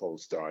saxophone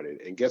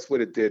started. And guess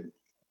what it did,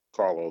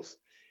 Carlos?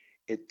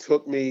 it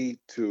took me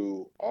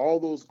to all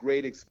those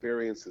great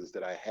experiences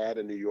that I had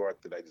in New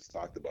York that I just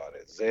talked about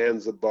at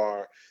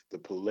Zanzibar, the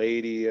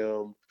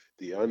Palladium,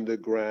 the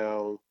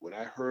Underground. When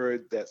I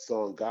heard that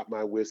song, Got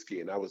My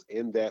Whiskey, and I was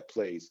in that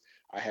place,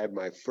 I had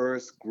my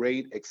first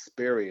great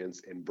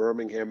experience in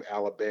Birmingham,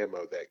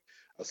 Alabama, that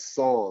a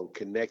song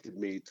connected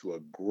me to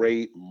a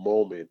great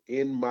moment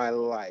in my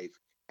life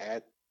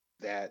at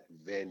that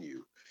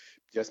venue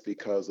just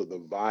because of the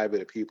vibe of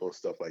the people and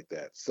stuff like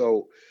that.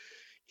 So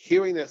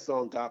hearing that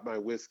song Got My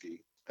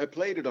Whiskey, I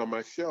played it on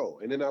my show.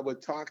 And then I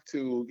would talk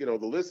to, the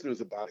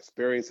listeners about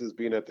experiences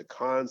being at the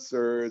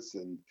concerts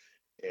and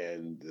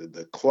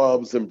the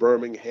clubs in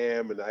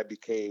Birmingham. And I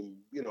became,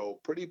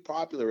 pretty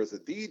popular as a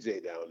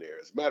DJ down there.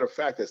 As a matter of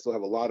fact, I still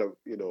have a lot of,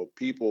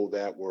 people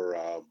that were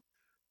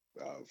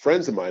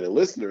friends of mine and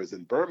listeners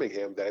in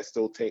Birmingham that I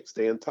still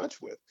stay in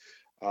touch with.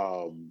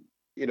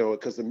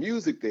 Because the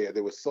music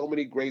there was so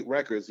many great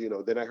records.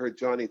 Then I heard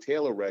Johnny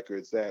Taylor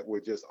records that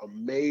were just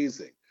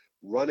amazing.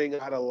 Running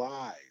Out of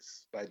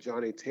Lies by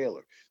Johnny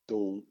Taylor.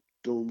 Doom,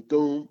 doom,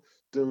 doom,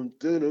 doom,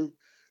 doom, doom.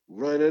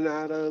 Running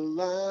out of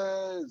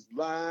lies,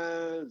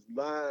 lies,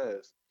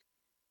 lies.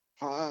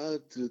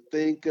 Hard to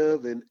think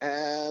of an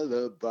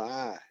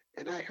alibi.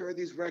 And I heard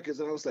these records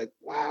and I was like,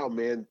 wow,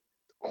 man,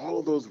 all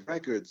of those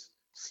records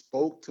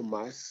spoke to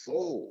my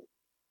soul.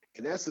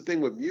 And that's the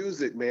thing with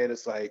music, man.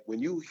 It's like when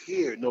you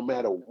hear, no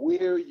matter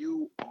where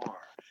you are,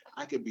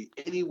 I could be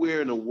anywhere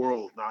in the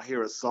world and I'll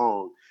hear a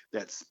song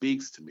that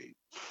speaks to me.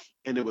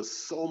 And there was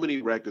so many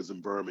records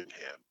in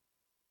Birmingham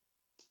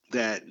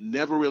that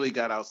never really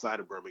got outside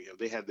of Birmingham.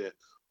 They had their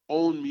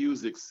own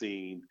music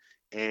scene,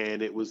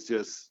 and it was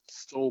just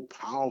so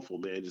powerful,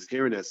 man. Just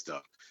hearing that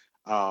stuff.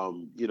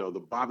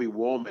 The Bobby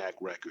Womack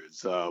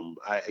records.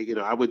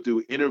 I would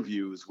do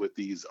interviews with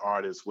these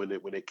artists when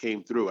it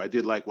came through. I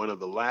did like one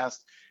of the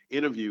last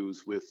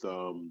interviews with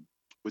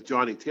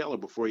Johnny Taylor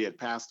before he had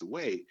passed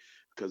away,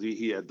 because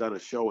he had done a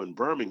show in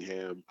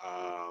Birmingham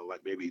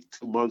like maybe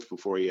 2 months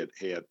before he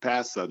had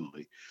passed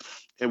suddenly.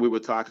 And we were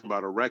talking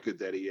about a record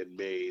that he had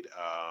made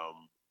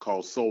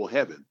called Soul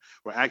Heaven,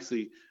 where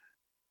actually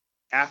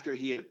after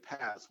he had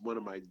passed, one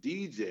of my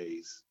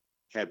DJs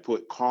had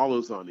put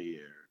callers on the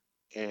air,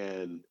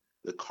 and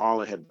the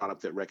caller had brought up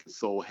that record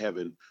Soul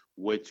Heaven,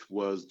 which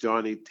was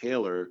Johnny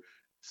Taylor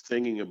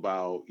singing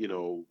about,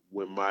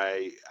 when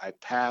I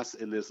pass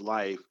in this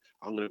life,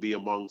 I'm going to be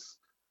amongst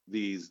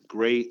these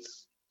great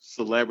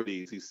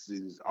celebrities,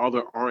 these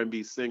other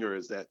R&B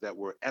singers that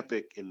were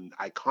epic and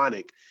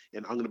iconic,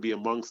 and I'm going to be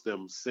amongst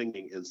them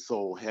singing in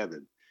Soul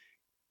Heaven.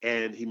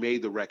 And he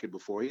made the record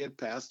before he had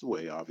passed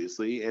away,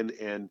 obviously. And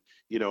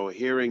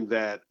hearing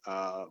that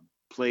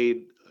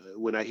played,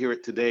 when I hear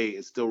it today,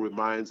 it still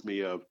reminds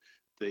me of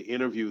the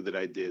interview that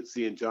I did,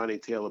 seeing Johnny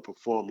Taylor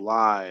perform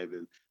live,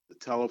 and the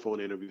telephone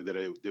interview that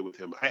I did with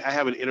him. I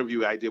have an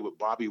interview I did with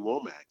Bobby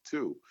Womack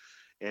too,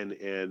 and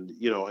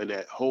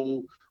that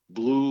whole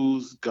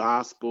blues,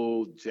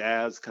 gospel,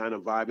 jazz kind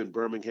of vibe in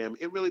Birmingham,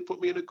 it really put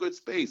me in a good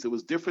space. It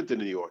was different than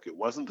New York. It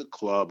wasn't the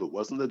club, it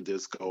wasn't the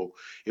disco.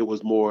 It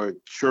was more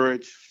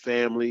church,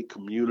 family,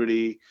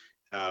 community,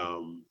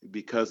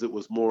 because it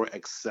was more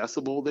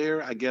accessible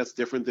there, I guess,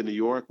 different than New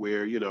York,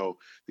 where, to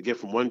get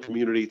from one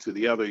community to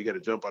the other, you got to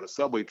jump on a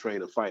subway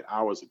train and fight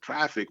hours of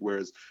traffic.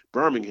 Whereas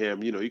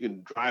Birmingham, you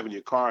can drive in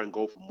your car and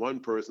go from one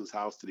person's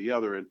house to the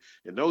other in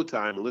no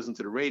time, and listen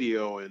to the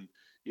radio, and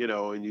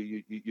and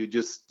you're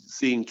just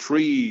seeing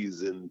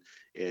trees and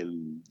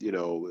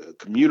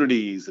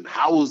communities and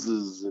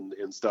houses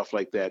and stuff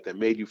like that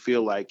made you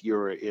feel like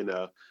you're in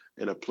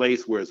a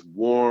place where it's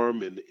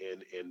warm and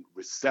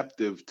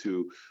receptive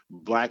to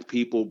Black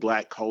people,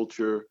 Black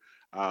culture,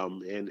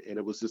 and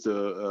it was just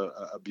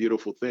a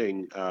beautiful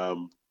thing,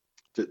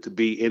 to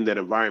be in that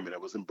environment. I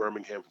was in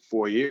Birmingham for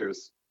 4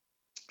 years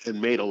and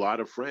made a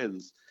lot of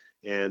friends.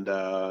 And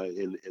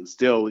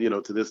still,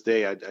 to this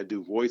day, I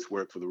do voice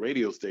work for the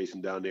radio station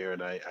down there,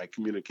 and I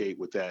communicate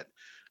with that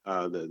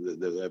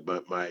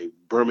my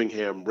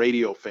Birmingham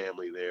radio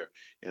family there,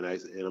 and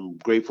I'm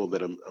grateful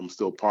that I'm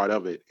still part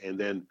of it. And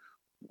then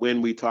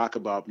when we talk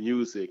about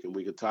music, and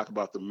we can talk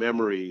about the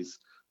memories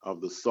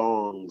of the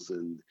songs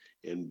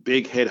and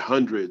Big Head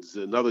Hundreds,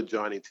 another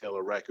Johnny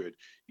Taylor record,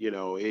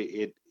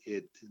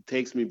 it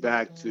takes me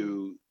back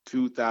to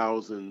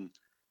 2000.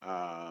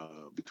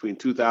 Between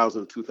 2000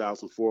 and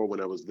 2004,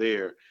 when I was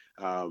there,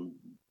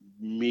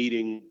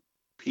 meeting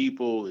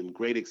people and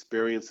great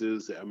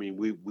experiences. I mean,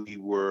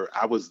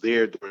 I was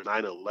there during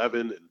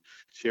 9/11 and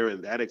sharing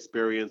that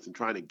experience and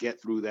trying to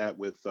get through that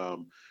with,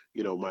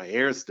 my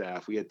air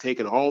staff. We had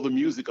taken all the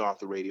music off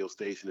the radio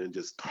station and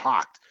just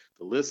talked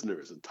to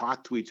listeners and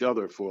talked to each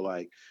other for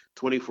like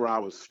 24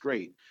 hours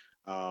straight.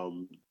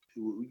 Those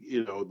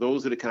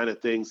are the kind of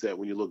things that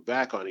when you look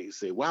back on it, you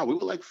say, wow, we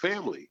were like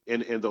family.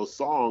 And those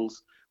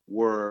songs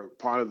were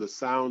part of the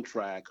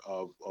soundtrack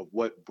of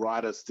what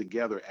brought us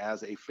together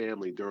as a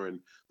family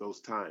during those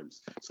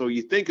times. So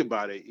you think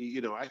about it,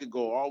 I could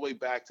go all the way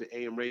back to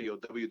AM radio,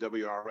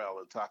 WWRL,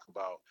 and talk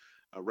about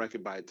a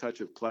record by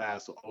Touch of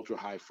Class or Ultra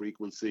High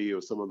Frequency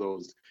or some of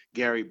those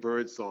Gary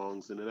Bird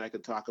songs. And then I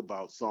could talk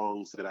about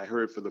songs that I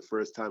heard for the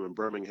first time in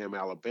Birmingham,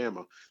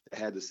 Alabama that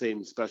had the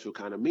same special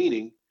kind of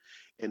meaning.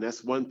 And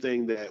that's one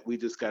thing that we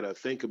just got to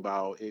think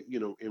about,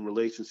 in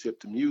relationship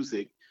to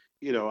music.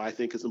 I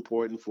think it's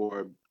important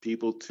for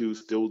people to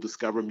still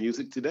discover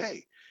music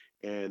today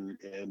and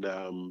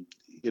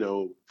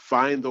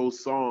find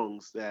those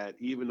songs that,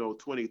 even though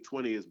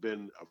 2020 has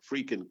been a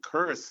freaking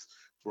curse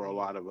for a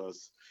lot of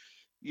us,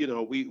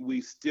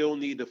 we still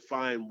need to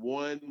find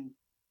one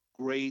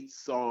great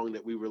song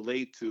that we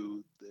relate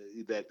to,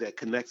 that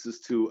connects us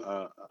to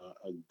a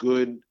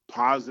good,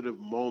 positive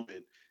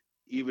moment,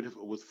 even if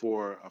it was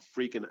for a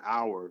freaking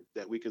hour,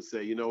 that we can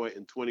say, you know what,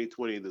 in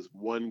 2020, this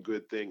one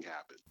good thing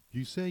happened.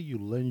 You say you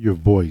lend your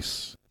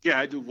voice. Yeah,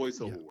 I do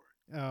voiceover work.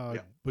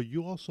 Yeah. But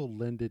you also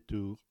lend it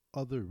to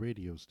other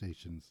radio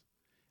stations.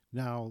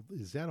 Now,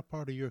 is that a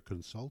part of your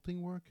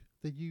consulting work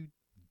that you?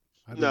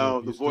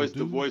 No, the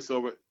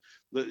voiceover,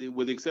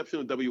 with the exception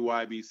of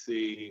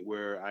WYBC,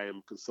 where I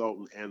am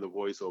consultant and the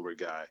voiceover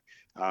guy.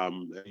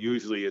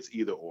 Usually, it's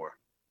either or.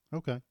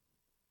 Okay.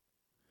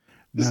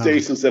 The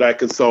stations that I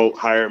consult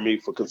hire me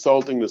for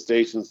consulting. The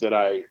stations that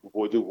I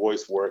do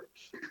voice work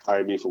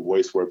hire me for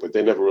voice work, but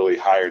they never really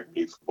hired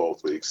me for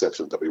both, with the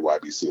exception of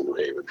WYBC in New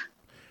Haven.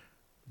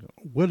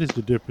 What is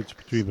the difference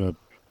between a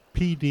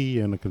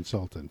PD and a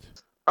consultant?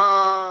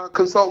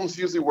 Consultants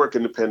usually work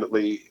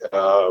independently.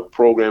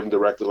 Program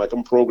director, like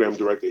I'm program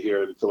director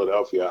here in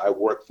Philadelphia. I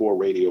work for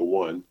Radio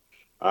One,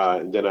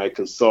 and then I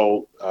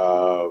consult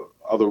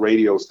other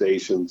radio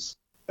stations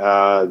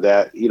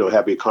that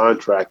have me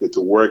contracted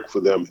to work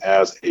for them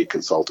as a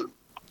consultant.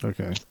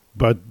 Okay,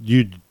 but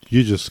you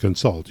just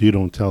consult. You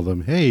don't tell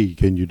them, hey,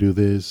 can you do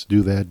this,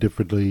 do that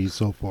differently,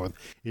 so forth.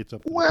 It's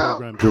up to the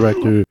program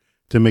director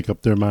to make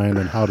up their mind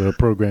on how to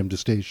program the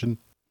station.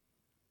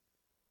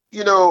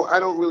 I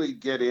don't really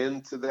get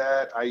into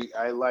that.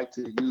 I like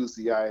to use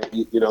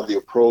the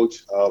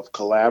approach of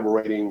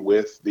collaborating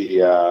with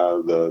the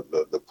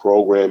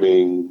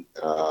programming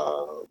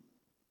the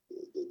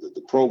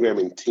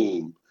programming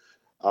team.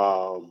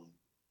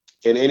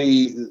 In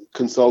any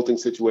consulting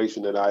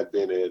situation that I've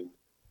been in,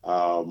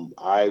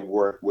 I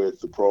work with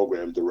the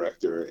program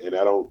director, and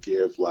I don't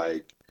give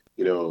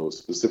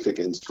specific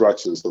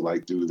instructions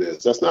to do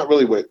this. That's not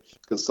really what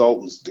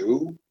consultants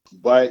do.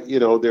 But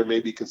there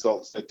may be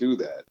consultants that do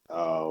that.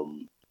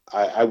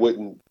 I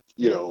wouldn't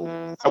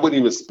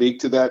even speak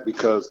to that,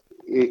 because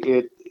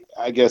it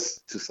I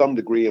guess to some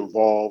degree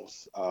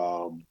involves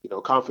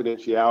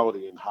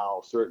confidentiality in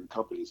how certain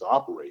companies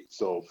operate.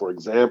 So, for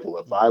example,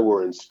 if I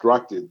were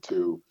instructed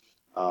to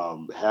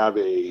have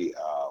a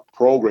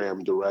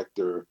program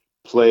director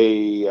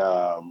play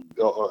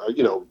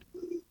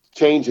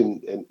change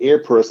an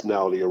air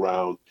personality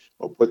around,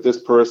 or put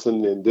this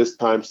person in this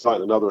time slot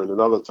and another in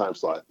another time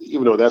slot,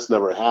 even though that's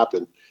never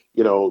happened,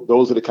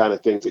 those are the kind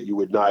of things that you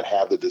would not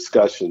have the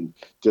discussion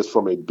just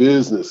from a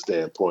business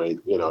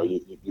standpoint.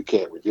 You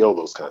can't reveal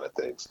those kind of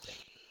things.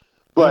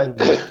 But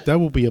that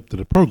will be up to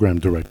the program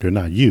director,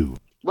 not you.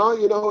 Well,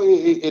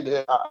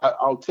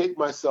 I'll take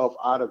myself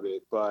out of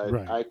it, but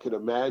right. I could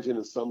imagine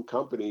in some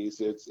companies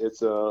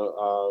it's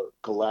a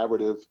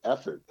collaborative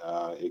effort.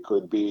 It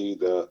could be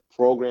the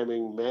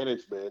programming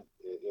management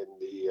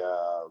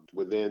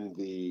within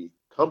the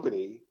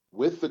company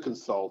with the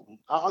consultant.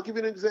 I'll give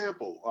you an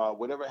example.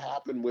 Whatever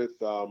happened with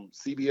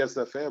CBS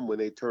FM when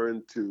they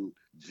turned to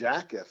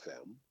Jack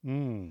FM,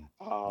 and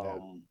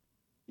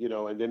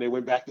then they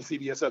went back to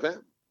CBS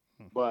FM,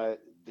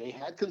 but they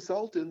had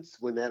consultants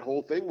when that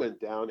whole thing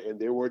went down, and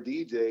there were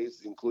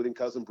DJs, including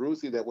Cousin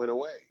Brucey, that went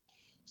away.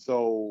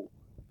 So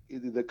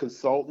either the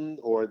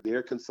consultant or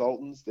their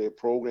consultants, their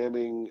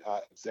programming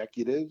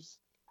executives,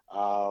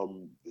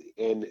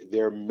 and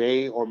there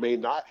may or may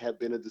not have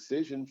been a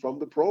decision from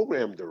the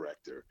program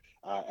director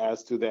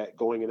as to that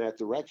going in that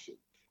direction.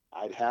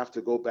 I'd have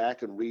to go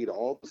back and read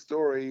all the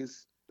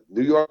stories,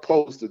 New York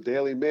Post, the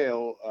Daily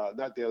Mail,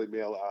 not Daily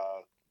Mail,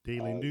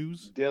 Daily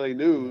News? Daily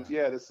News,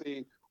 yeah, to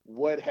see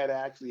what had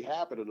actually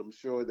happened. And I'm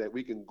sure that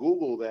we can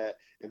Google that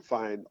and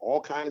find all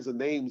kinds of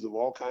names of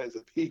all kinds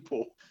of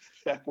people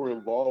that were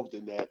involved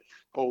in that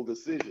whole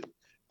decision.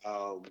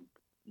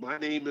 My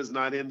name is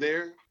not in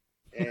there.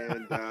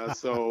 And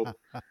all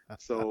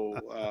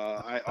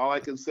I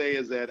can say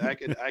is that I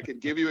could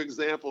give you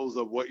examples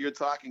of what you're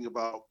talking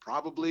about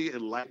probably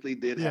and likely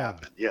did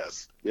happen.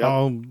 Yes.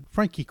 Yep.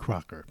 Frankie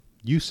Crocker,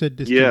 you said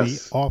this to me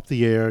off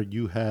the air.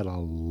 You had a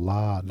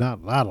lot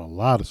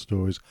of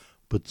stories,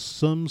 but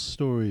some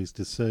stories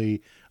to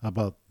say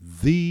about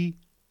the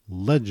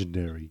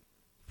legendary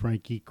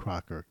Frankie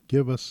Crocker.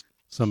 Give us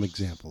some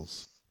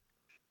examples.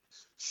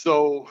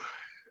 So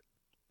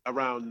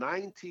around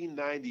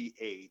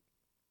 1998,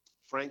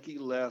 Frankie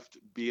left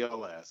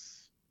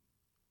BLS,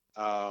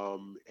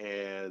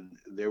 and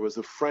there was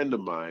a friend of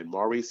mine,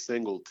 Maurice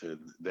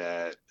Singleton,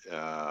 that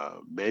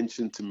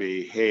mentioned to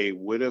me, hey,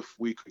 what if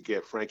we could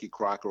get Frankie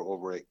Crocker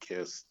over at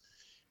KISS?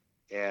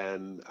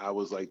 And I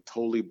was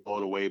totally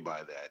blown away by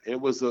that. It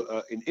was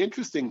an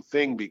interesting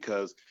thing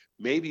because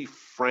maybe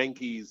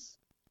Frankie's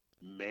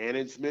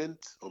management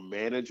or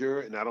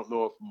manager, and I don't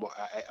know if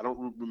I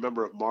don't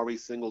remember if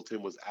Maurice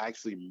Singleton was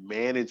actually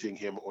managing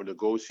him or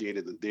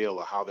negotiated the deal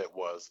or how that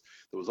was.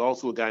 There was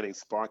also a guy named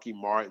Sparky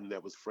Martin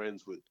that was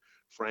friends with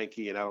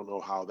Frankie, and I don't know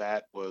how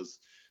that was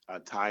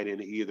tied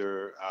in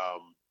either.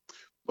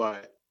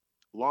 But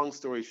long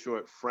story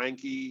short,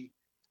 Frankie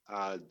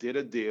did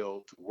a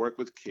deal to work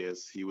with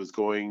Kiss. He was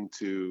going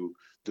to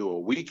do a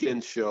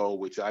weekend show,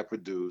 which I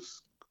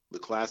produced, the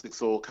Classic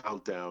Soul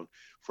Countdown.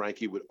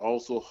 Frankie would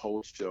also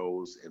host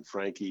shows, and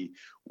Frankie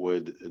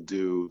would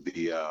do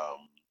the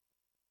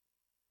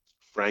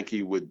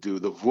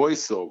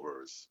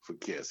voiceovers for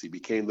Kiss. He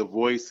became the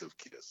voice of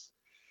Kiss.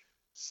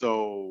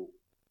 So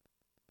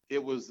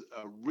it was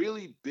a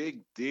really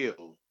big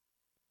deal.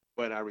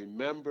 But I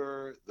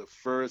remember the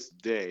first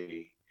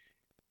day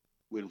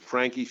when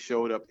Frankie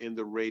showed up in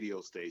the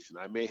radio station.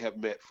 I may have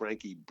met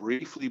Frankie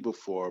briefly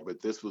before,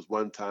 but this was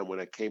one time when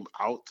I came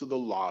out to the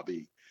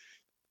lobby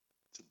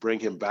to bring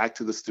him back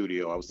to the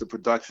studio. I was the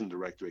production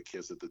director at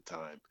Kiss at the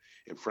time.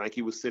 And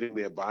Frankie was sitting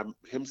there by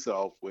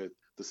himself with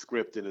the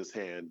script in his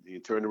hand. He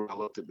turned around,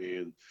 looked at me,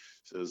 and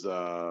says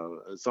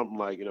something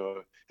like,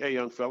 hey,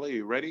 young fella,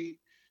 you ready?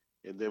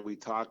 And then we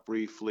talked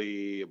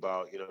briefly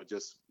about,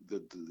 just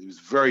he was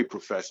very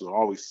professional,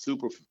 always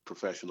super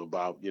professional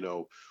about,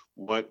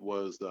 what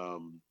was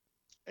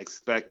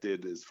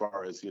expected as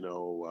far as,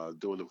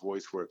 doing the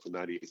voice work for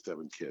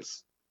 98.7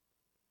 Kiss.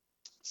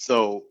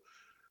 So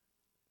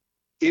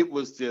it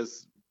was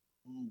just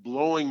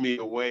blowing me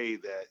away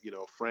that,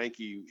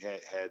 Frankie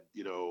had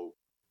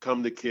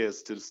come to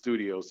Kiss to the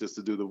studios just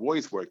to do the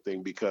voice work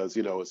thing because,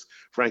 it's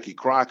Frankie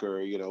Crocker,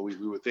 we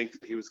would think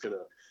that he was going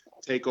to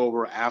take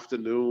over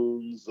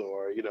afternoons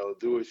or,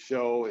 do a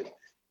show. And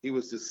he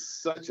was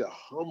just such a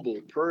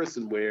humble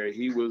person where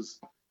he was,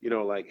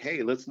 like,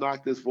 hey, let's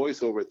knock this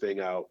voiceover thing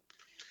out.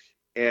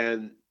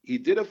 And he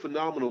did a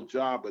phenomenal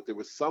job, but there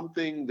was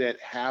something that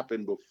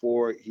happened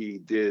before he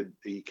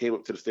came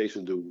up to the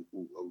station to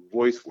do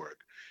voice work.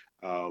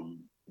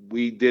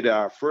 We did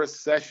our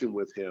first session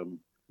with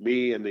him,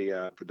 me and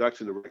the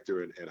production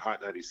director at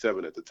Hot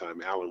 97 at the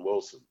time, Alan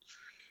Wilson.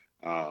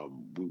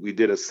 We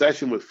did a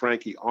session with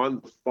Frankie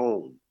on the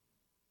phone,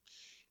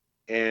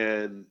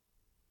 and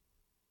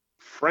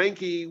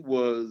Frankie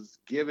was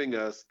giving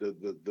us the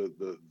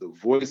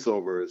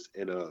voiceovers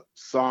in a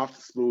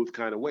soft, smooth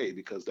kind of way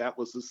because that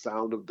was the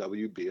sound of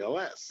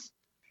WBLS.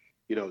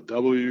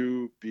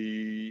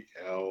 WBLS.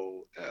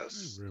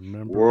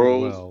 Remember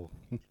World's, well.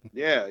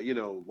 yeah,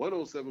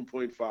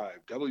 107.5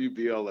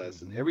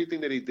 WBLS, and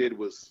everything that he did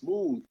was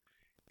smooth.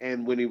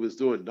 And when he was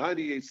doing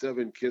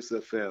 98.7 Kiss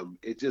FM,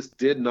 it just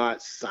did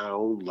not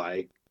sound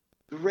like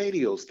the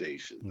radio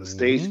station. The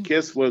stage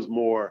Kiss was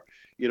more,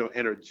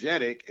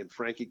 energetic, and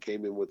Frankie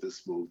came in with a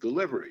smooth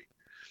delivery.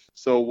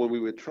 So when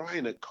we were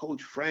trying to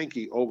coach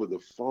Frankie over the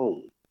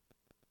phone,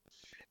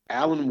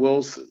 Alan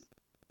Wilson,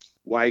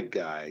 white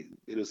guy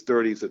in his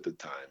 30s at the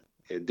time,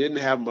 and didn't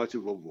have much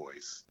of a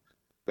voice.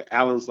 But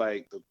Alan's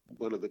like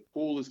one of the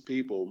coolest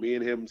people. Me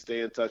and him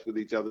stay in touch with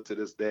each other to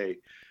this day.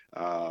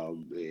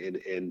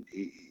 And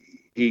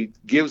he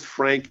gives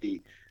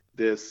Frankie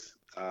this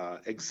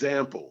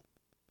example.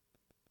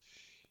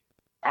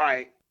 All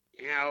right,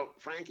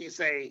 Frankie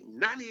say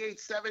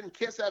 98.7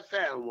 Kiss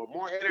FM with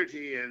more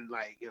energy and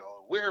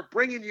we're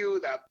bringing you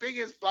the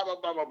biggest blah, blah,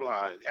 blah, blah,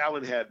 blah. And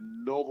Alan had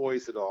no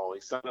voice at all.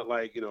 He sounded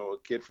like, a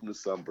kid from the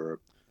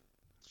suburb.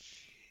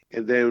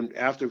 And then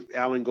after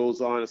Alan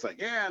goes on, it's like,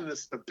 yeah, and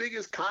this is the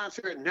biggest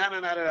concert,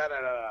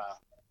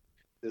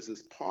 There's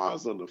this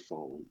pause on the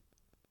phone.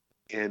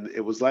 And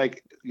it was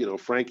like,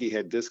 Frankie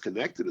had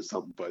disconnected or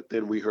something, but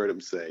then we heard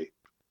him say,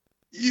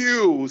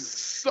 "You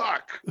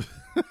suck."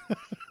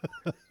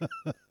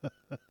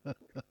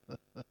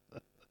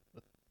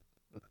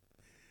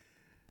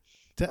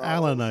 To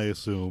Alan, I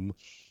assume.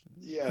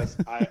 Yes,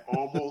 I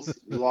almost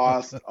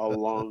lost a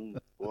lung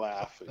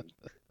laughing.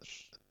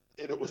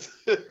 And it was,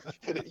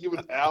 and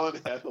even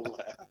Alan had to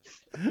laugh.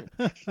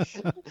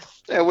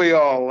 And we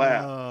all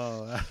laughed.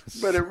 Oh,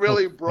 but it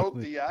really broke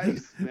the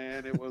ice,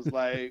 man. It was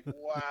like,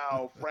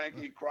 wow,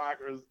 Frankie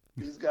Crocker,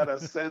 he's got a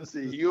sense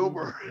of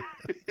humor.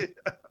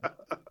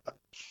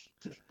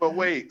 But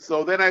wait,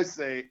 so then I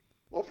say,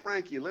 well,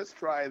 Frankie, let's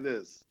try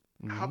this.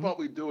 How about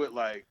we do it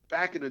like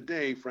back in the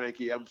day,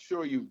 Frankie? I'm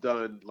sure you've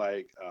done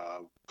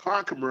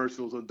car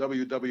commercials on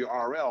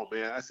WWRL,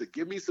 man. I said,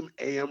 give me some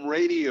AM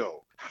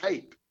radio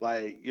hype,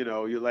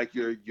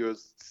 you're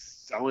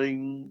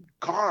selling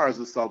cars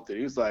or something.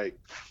 He was like,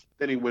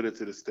 then he went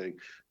into this thing,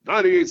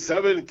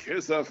 98.7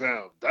 Kiss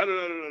FM. Da, da,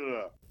 da, da,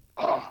 da.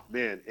 Oh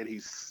man, and he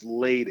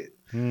slayed it.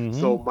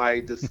 So my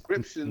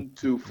description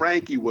to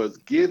Frankie was,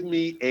 give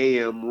me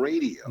AM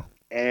radio,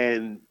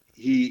 and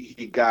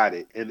he got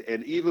it.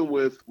 And even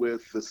with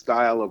the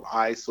style of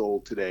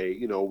iSoul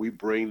today, we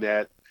bring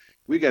that.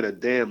 We got a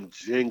damn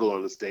jingle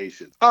on the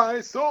station.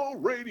 iSoul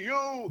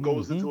Radio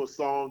goes into a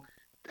song.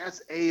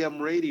 That's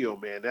AM radio,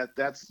 man.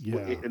 That's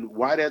and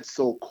why that's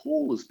so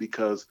cool is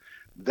because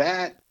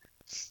that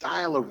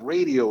style of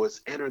radio is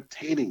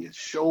entertaining. It's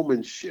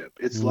showmanship.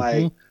 It's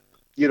like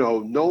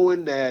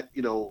knowing that,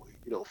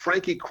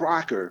 Frankie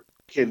Crocker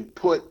can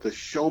put the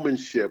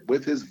showmanship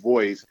with his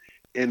voice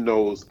in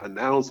those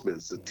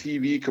announcements, the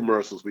TV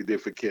commercials we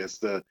did for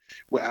Kiss.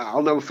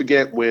 I'll never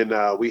forget when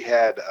we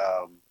had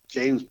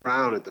James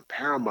Brown at the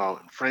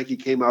Paramount, and Frankie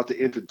came out to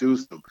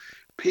introduce them.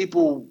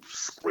 People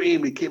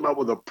screamed. He came out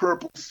with a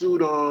purple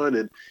suit on,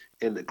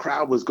 and the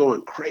crowd was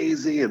going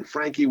crazy. And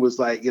Frankie was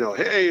like,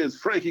 hey, it's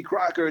Frankie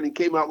Crocker, and he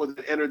came out with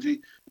an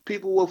energy.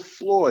 People were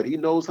floored. He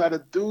knows how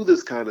to do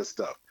this kind of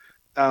stuff.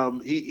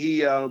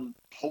 He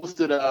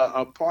hosted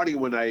a party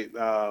one night.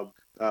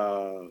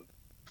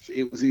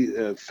 It was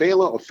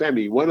Fela or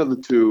Femi, one of the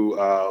two,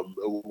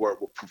 were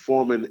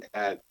performing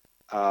at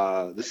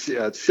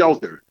the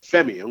shelter.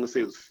 Femi, I'm gonna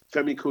say it was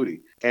Femi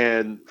Kuti,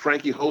 and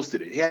Frankie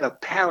hosted it. He had a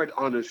parrot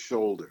on his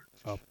shoulder,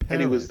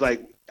 and he was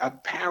like a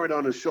parrot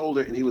on his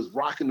shoulder, and he was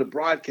rocking the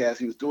broadcast.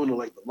 He was doing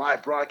the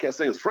live broadcast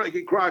saying, "It's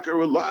Frankie Crocker,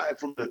 we're live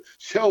from the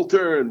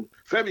shelter, and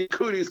Femi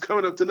Kuti's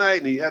coming up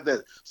tonight," and he had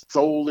that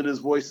soul in his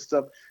voice and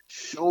stuff.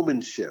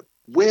 Showmanship.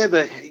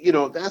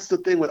 That's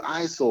the thing with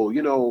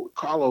iSoul.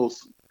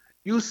 Carlos,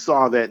 you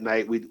saw that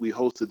night we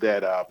hosted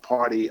that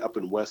party up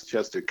in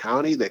Westchester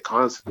County, that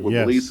concert with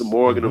Melissa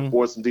Morgan and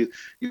Forson D.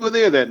 You were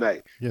there that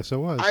night. Yes, I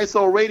was.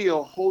 iSoul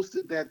Radio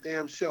hosted that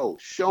damn show.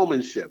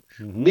 Showmanship.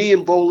 Me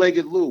and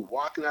Bow-Legged Lou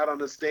walking out on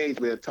the stage,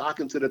 man,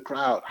 talking to the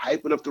crowd,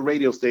 hyping up the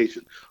radio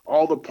station.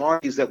 All the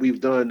parties that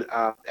we've done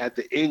at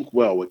the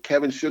Inkwell with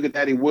Kevin Sugar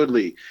Daddy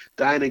Woodley,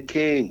 Dinah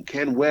King,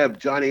 Ken Webb,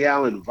 Johnny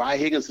Allen, Vi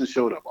Higginson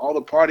showed up. All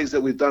the parties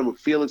that we've done with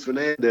Felix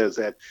Fernandez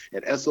at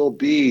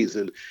SOBs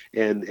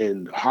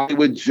and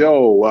Hollywood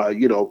Joe,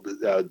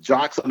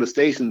 jocks on the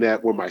station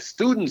that were my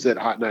students at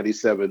Hot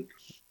 97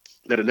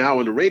 that are now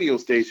on the radio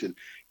station,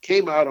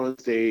 came out on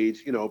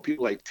stage.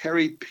 People like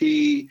Terry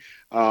P.,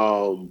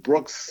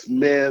 Brooks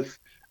Smith,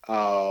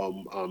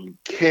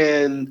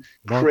 Ken,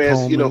 Mark Chris,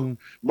 Coleman.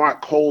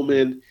 Mark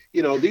Coleman.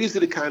 These are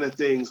the kind of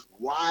things.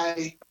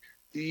 Why?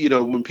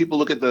 When people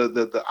look at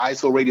the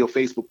iSoul Radio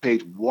Facebook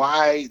page,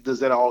 why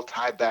does that all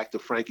tie back to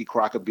Frankie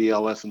Crocker,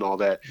 BLS, and all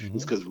that?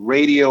 It's because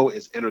radio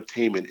is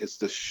entertainment. It's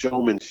the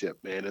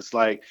showmanship, man. It's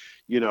like,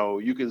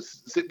 you can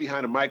sit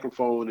behind a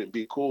microphone and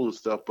be cool and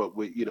stuff, but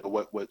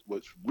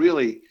what's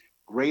really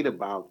great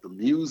about the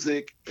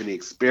music and the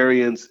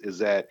experience is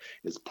that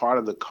it's part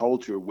of the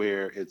culture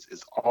where it's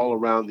all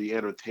around the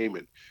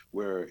entertainment.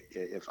 Where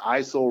if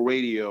iSoul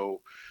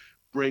Radio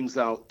brings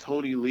out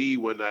Tony Lee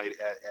one night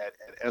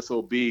at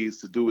SOBs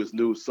to do his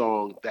new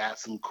song,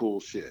 that's some cool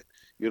shit.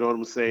 You know what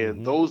I'm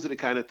saying? Those are the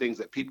kind of things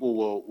that people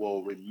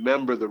will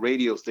remember the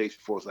radio station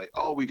for. It's like,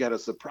 oh, we got a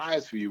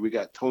surprise for you. We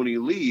got Tony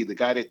Lee, the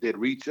guy that did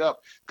Reach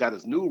Up, got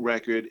his new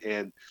record,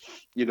 and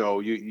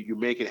you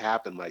make it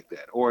happen like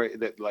that. Or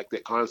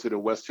that concert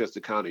in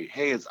Westchester County.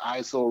 Hey, it's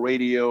iSoul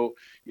Radio.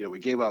 We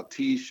gave out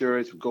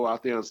T-shirts. We go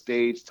out there on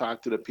stage,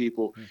 talk to the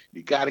people.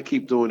 You got to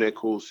keep doing that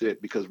cool shit,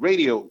 because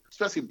radio,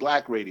 especially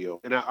black radio,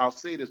 and I'll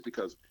say this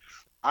because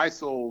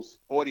iSoul's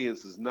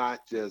audience is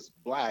not just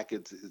black;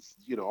 it's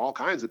all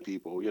kinds of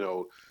people.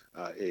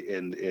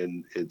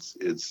 And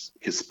it's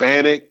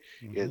Hispanic,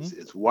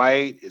 it's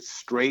white, it's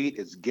straight,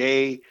 it's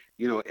gay.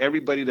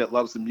 Everybody that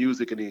loves the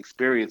music and the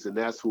experience, and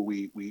that's who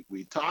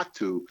we talk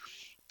to,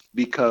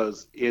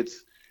 because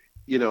it's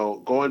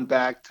going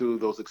back to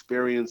those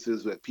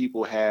experiences that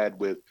people had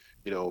with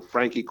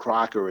Frankie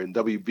Crocker and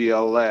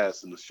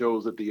WBLS and the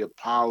shows at the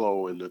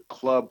Apollo and the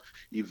club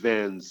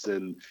events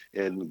and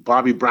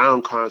Bobby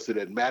Brown concert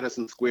at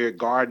Madison Square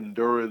Garden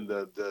during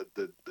the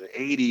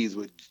 80s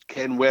with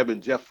Ken Webb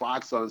and Jeff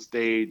Fox on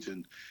stage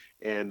and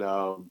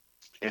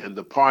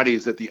the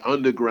parties at the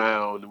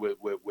Underground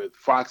with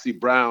Foxy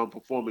Brown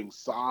performing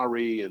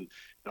Sorry and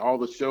all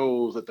the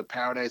shows at the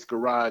Paradise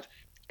Garage.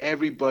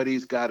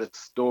 Everybody's got a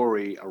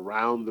story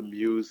around the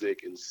music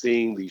and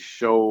seeing these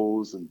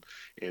shows and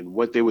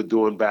what they were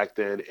doing back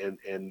then,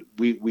 and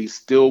we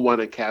still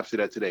want to capture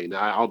that today. Now,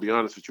 I'll be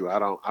honest with you, I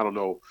don't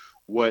know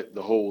what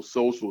the whole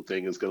social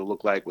thing is going to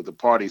look like with the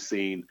party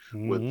scene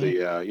with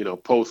the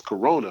post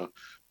Corona,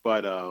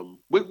 but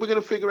we're going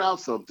to figure out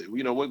something.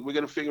 We're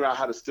going to figure out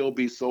how to still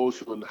be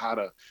social and how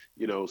to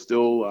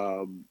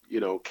still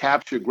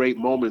capture great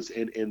moments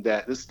in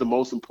that. This is the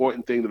most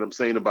important thing that I'm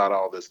saying about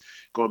all this,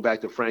 going back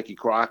to Frankie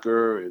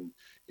Crocker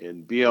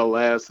and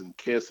BLS and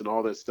Kiss and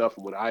all that stuff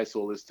and what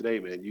iSoul is today,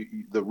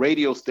 man. The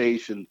radio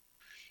station,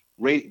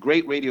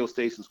 great radio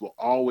stations will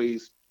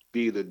always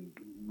be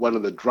one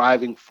of the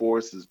driving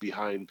forces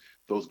behind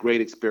those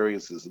great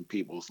experiences in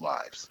people's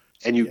lives,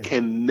 and you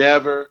can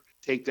never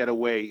take that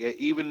away.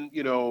 Even,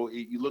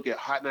 you look at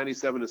Hot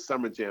 97 and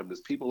Summer Jam,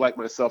 there's people like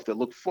myself that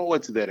look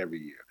forward to that every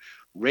year.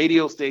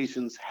 Radio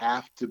stations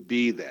have to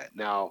be that.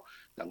 Now,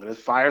 I'm going to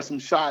fire some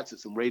shots at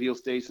some radio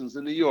stations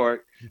in New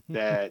York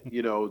that,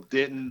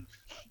 didn't.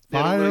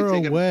 Fire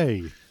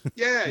away.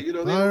 Yeah, they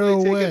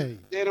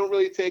don't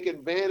really take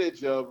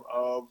advantage of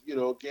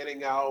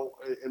getting out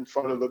in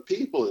front of the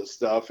people and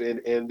stuff,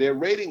 and their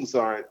ratings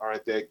aren't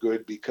that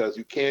good because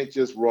you can't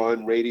just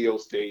run radio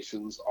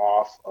stations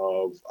off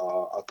of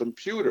a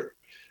computer.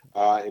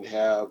 and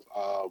have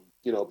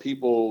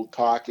people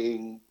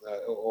talking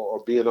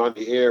or being on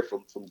the air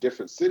from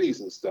different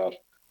cities and stuff.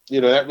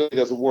 That really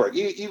doesn't work.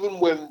 Even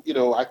when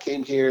I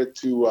came here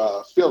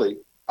to Philly,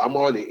 I'm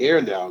on the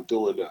air now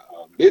doing a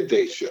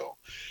midday show.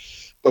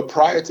 But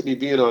prior to me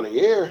being on the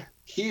air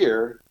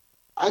here,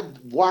 I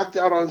walked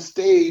out on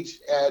stage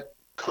at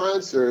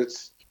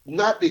concerts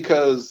not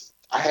because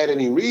I had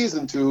any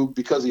reason to,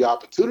 because the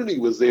opportunity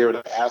was there, and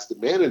I asked the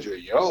manager,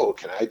 "Yo,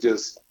 can I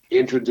just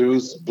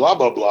introduce blah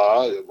blah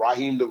blah,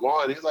 Raheem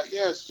Devon?" He's like,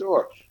 "Yeah,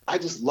 sure." I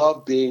just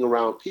love being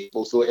around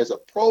people. So as a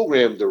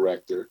program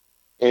director,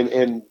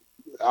 and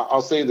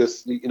I'll say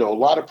this, a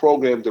lot of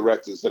program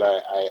directors that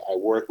I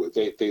work with,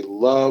 they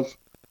love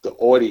the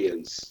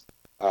audience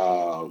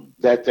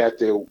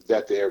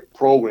that they're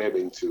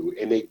programming to,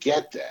 and they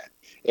get that,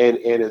 and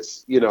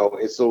it's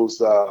those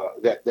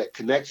that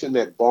connection,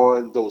 that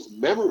bond, those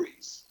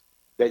memories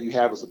that you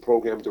have as a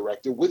program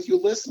director with your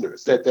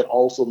listeners that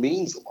also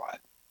means a lot.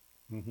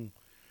 Hmm.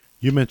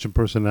 You mentioned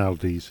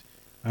personalities.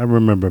 I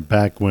remember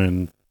back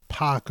when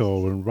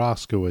Paco and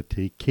Roscoe at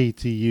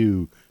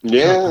KTU, Chuck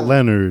Yeah,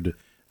 Leonard,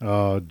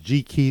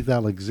 G. Keith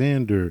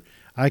Alexander.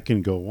 I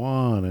can go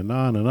on and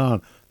on and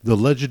on. The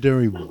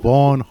legendary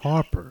Vaughn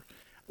Harper.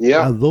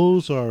 yeah.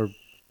 Those are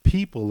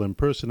people and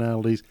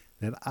personalities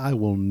that I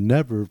will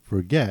never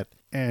forget.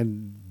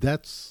 And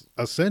that's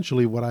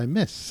essentially what I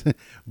miss.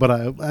 But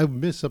I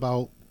miss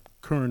about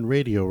current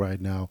radio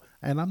right now.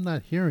 And I'm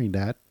not hearing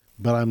that.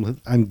 But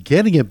I'm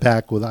getting it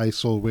back with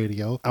ISOL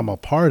Radio. I'm a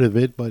part of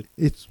it, but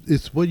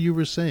it's what you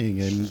were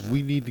saying, and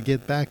we need to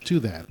get back to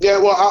that. Yeah,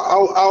 well,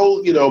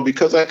 I'll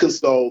because I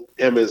consult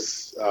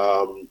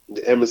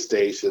the Emma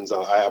stations,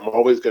 I'm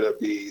always going to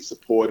be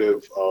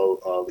supportive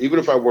of, even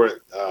if I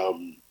weren't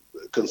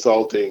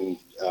consulting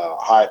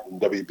Hot and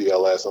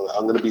WBLS,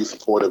 I'm going to be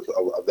supportive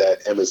of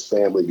that Emma's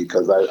family,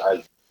 because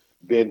I've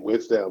been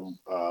with them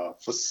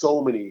for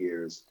so many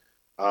years.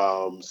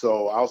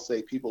 So I'll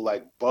say people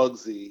like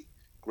Bugsy,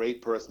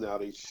 great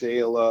personality,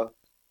 Shayla,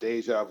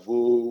 Deja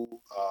Vu.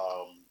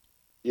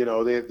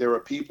 There are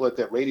people at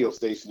that radio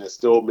station that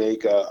still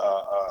make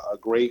a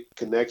great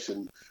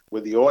connection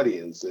with the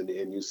audience. And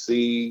you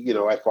see,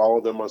 I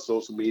follow them on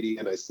social media,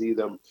 and I see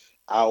them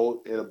out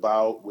and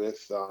about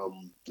with,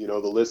 the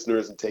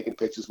listeners, and taking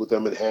pictures with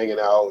them and hanging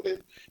out.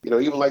 And,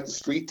 even like the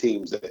street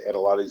teams at a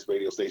lot of these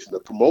radio stations,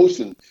 the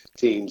promotion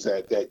teams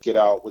that get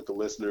out with the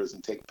listeners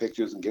and take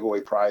pictures and give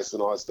away prizes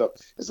and all that stuff.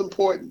 It's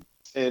important.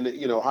 And,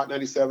 Hot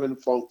 97,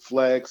 Funk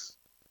Flex,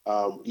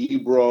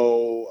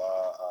 Ebro,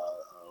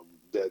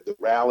 the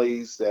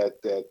rallies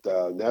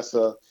that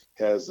Nessa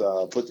has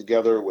put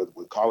together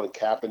with Colin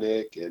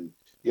Kaepernick, and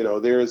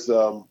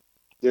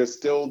there's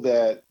still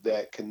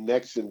that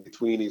connection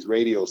between these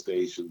radio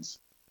stations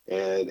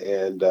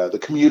and the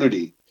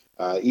community.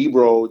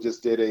 Ebro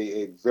just did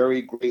a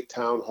very great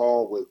town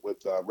hall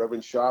with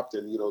Reverend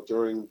Sharpton,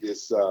 during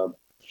this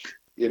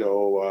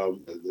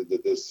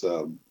this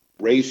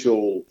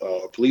racial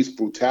police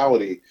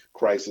brutality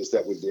crisis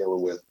that we're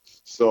dealing with.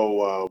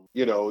 So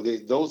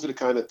those are the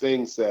kind of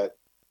things that,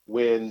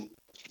 when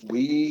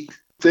we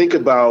think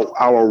about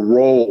our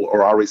role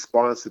or our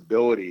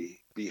responsibility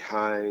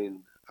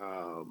behind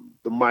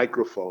the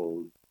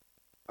microphone,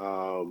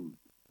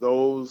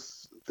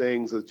 those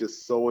things are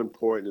just so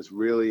important. It's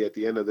really, at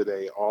the end of the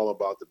day, all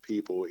about the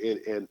people.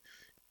 And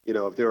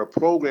if there are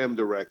program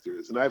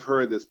directors, and I've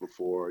heard this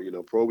before,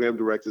 program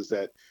directors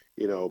that,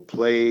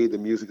 play the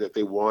music that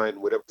they want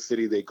in whatever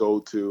city they go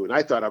to. And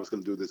I thought I was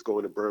going to do this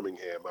going to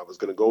Birmingham. I was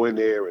going to go in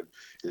there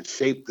and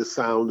shape the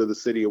sound of the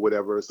city or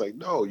whatever. It's like,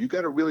 no, you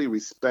got to really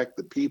respect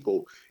the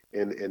people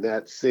in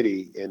that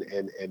city,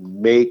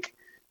 and make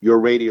your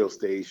radio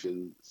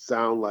station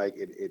sound like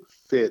it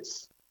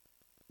fits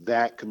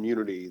that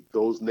community,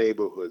 those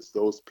neighborhoods,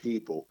 those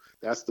people.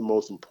 That's the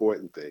most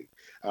important thing.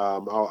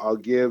 I'll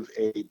give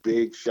a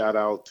big shout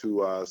out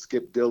to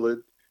Skip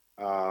Dillard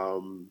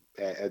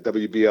at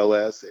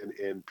WBLS,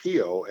 and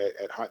Pio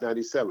at Hot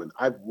 97.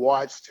 I've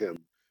watched him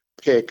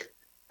pick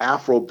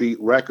Afrobeat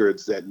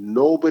records that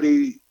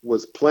nobody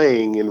was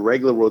playing in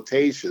regular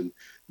rotation,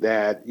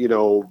 that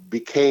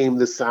became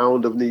the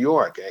sound of New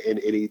York, and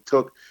he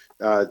took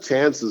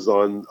chances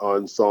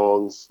on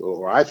songs,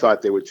 or I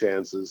thought they were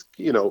chances,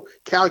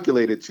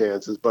 calculated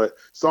chances, but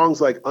songs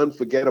like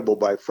Unforgettable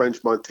by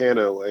French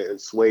Montana and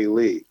Sway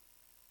Lee.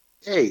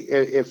 Hey,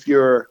 if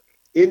you're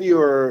in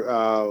your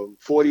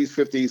 40s,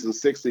 50s, and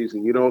 60s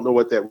and you don't know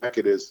what that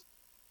record is,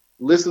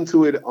 listen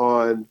to it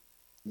on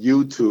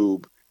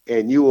YouTube,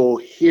 and you will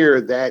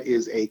hear that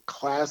is a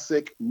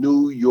classic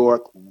New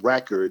York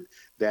record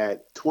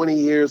that 20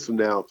 years from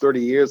now,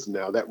 30 years from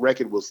now, that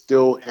record will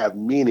still have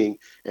meaning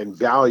and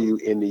value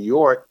in New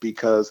York,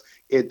 because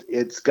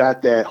it's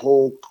got that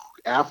whole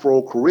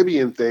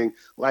Afro-Caribbean thing,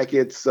 like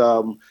it's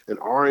an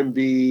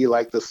R&B,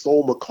 like the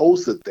Soul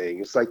Makossa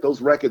thing. It's like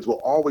those records will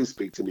always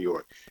speak to New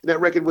York. And that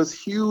record was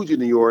huge in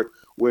New York,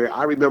 where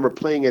I remember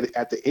playing it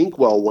at the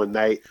Inkwell one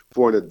night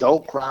for an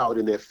adult crowd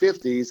in their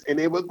 50s, and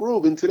they were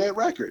grooving to that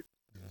record.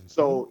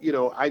 So,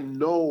 I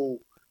know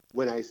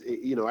when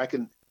I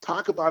can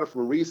talk about it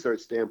from a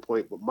research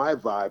standpoint, but my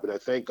vibe, and I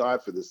thank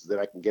God for this, is that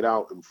I can get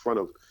out in front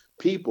of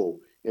people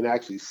and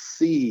actually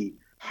see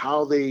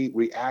how they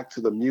react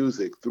to the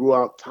music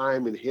throughout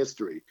time and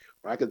history.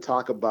 Where I can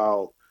talk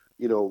about,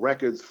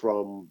 records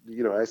from,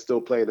 I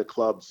still play in the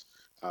clubs,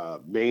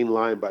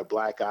 Mainline by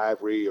Black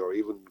Ivory, or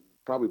even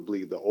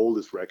probably the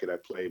oldest record I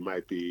play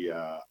might be,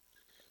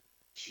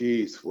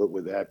 what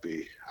would that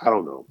be? I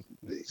don't know.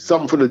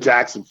 Something from the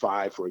Jackson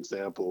Five, for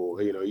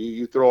example.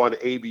 You throw on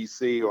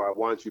ABC or I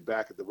Want You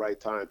Back at the Right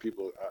Time,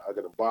 people are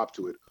going to bop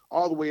to it.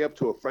 All the way up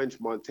to a French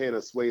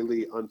Montana, Sway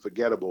Lee,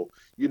 Unforgettable.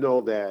 You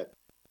know that,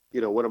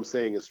 what I'm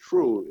saying is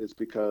true. It's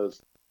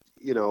because,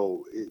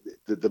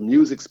 the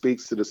music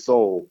speaks to the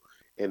soul,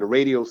 and the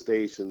radio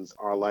stations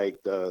are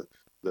like the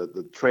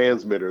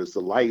transmitters,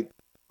 the light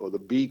or the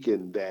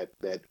beacon that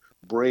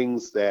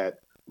brings that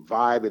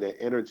vibe and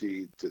that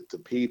energy to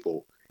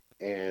people.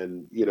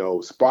 And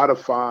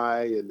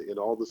Spotify and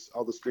all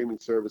the streaming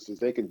services,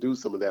 they can do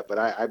some of that, but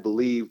I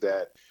believe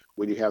that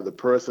when you have the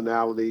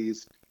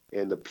personalities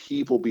and the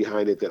people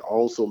behind it that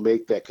also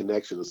make that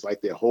connection, it's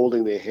like they're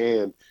holding their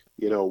hand,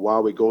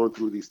 while we're going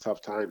through these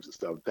tough times and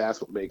stuff. That's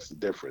what makes the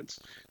difference.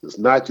 It's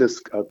not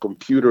just a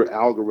computer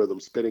algorithm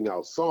spitting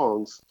out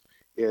songs.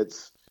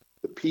 It's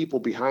the people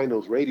behind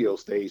those radio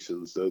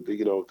stations,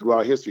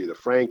 throughout history, the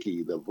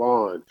Frankie, the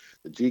Vaughn,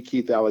 the G.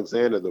 Keith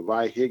Alexander, the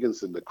Vi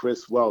Higginson, the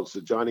Chris Welch,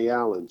 the Johnny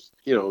Allens,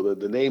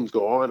 the names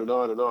go on and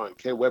on and on.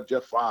 Ken Webb,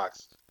 Jeff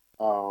Fox,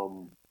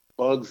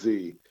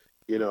 Bugsy,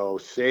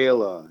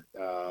 Shayla,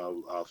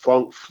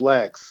 Funk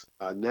Flex,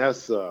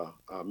 Nessa,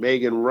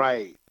 Megan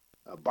Wright,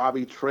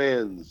 Bobby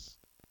Trends,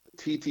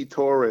 TT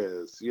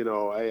Torres.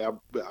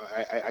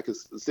 I could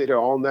sit here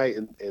all night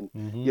and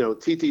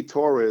TT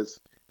Torres,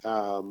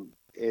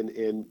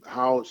 and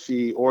how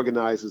she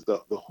organizes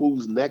the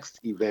Who's Next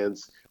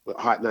events with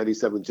Hot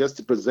 97 just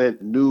to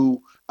present new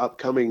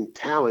upcoming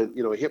talent,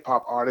 hip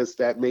hop artists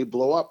that may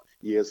blow up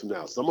years from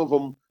now. Some of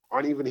them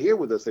aren't even here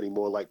with us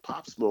anymore, like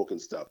Pop Smoke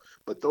and stuff.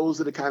 But those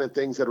are the kind of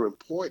things that are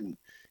important,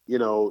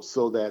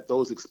 so that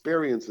those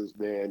experiences,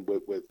 man,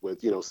 with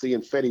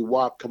seeing Fetty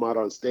Wap come out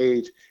on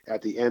stage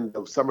at the end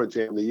of Summer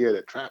Jam the year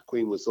that Trap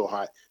Queen was so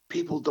hot,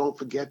 people don't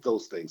forget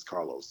those things,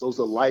 Carlos. Those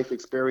are life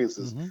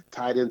experiences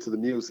tied into the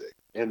music.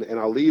 And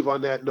I'll leave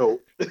on that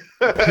note.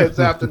 It's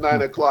after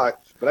 9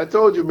 o'clock. But I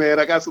told you, man,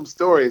 I got some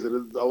stories,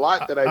 and there's a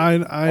lot that I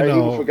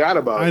even forgot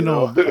about. I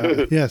know.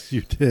 Yes,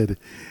 you did.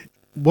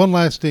 One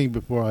last thing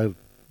before I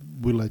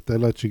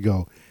let you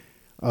go.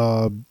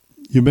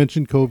 You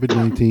mentioned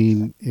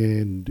COVID-19,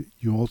 and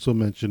you also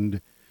mentioned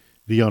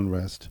the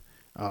unrest.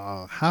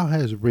 How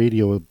has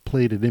radio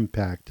played an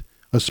impact,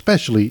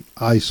 especially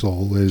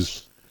ISOL,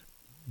 is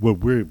what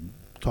we're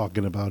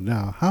talking about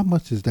now? How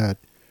much has that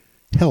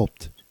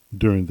helped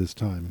during this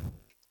time?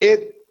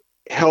 It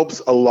helps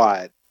a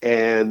lot.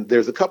 And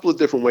there's a couple of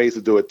different ways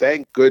to do it.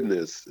 Thank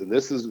goodness. And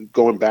this is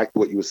going back to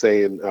what you were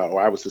saying,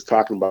 or I was just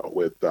talking about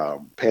with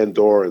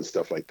Pandora and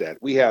stuff like that.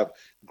 We have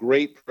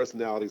great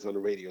personalities on the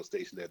radio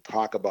station that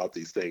talk about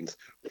these things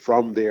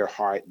from their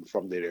heart and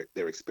from their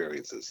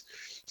experiences.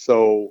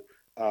 So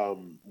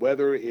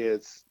whether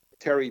it's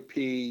Terry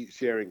P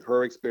sharing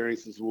her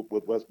experiences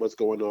with what's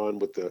going on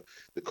with the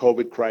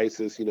COVID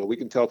crisis. We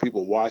can tell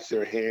people wash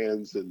their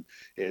hands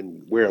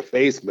and wear a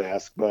face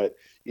mask, but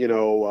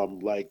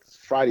like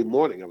Friday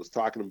morning, I was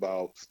talking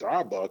about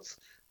Starbucks,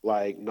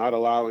 like not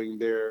allowing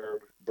their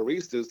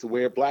baristas to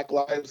wear Black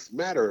Lives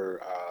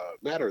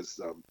Matters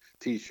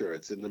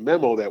T-shirts. And the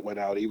memo that went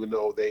out, even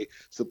though they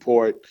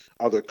support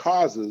other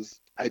causes,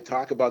 I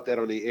talk about that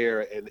on the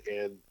air, and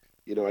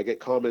I get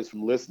comments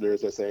from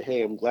listeners that say,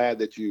 "Hey, I'm glad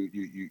that you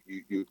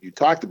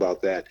talked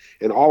about that."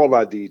 And all of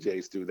our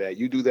DJs do that.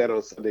 You do that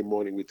on Sunday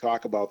morning. We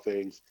talk about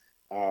things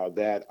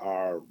that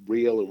are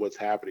real and what's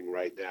happening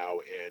right now,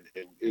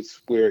 and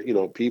it's where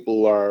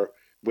people are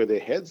where their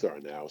heads are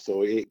now.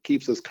 So it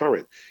keeps us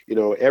current.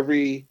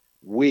 Every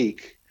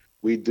week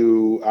we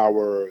do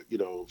our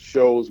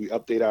shows. We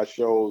update our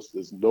shows.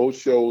 There's no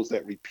shows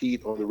that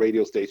repeat on the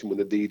radio station when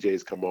the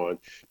DJs come on,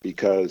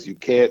 because you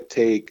can't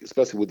take,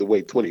 especially with the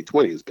way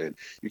 2020 has been,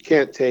 you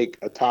can't take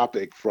a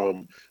topic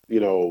from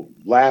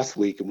last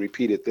week and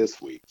repeat it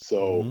this week.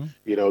 So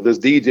there's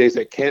DJs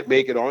that can't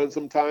make it on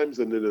sometimes,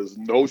 and then there's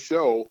no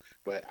show.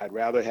 But I'd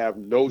rather have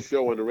no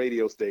show on the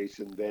radio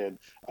station than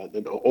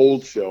an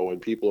old show,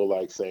 and people are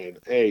like saying,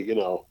 "Hey,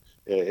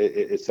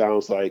 it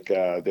sounds like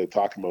they're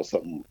talking about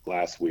something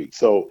last week."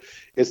 So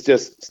it's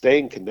just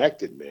staying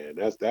connected, man.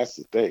 That's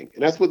the thing,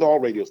 and that's with all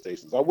radio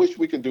stations. I wish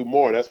we could do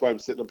more. That's why I'm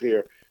sitting up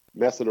here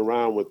messing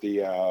around with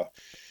the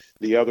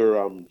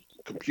other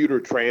computer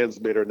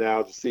transmitter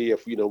now to see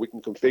if we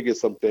can configure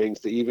some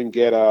things to even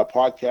get a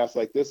podcast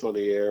like this on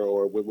the air,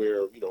 or when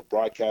we're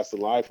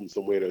broadcasting live from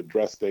somewhere, to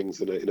address things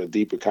in a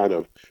deeper kind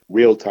of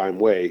real time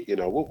way.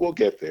 We'll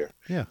get there.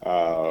 Yeah.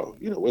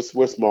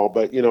 We're small,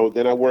 but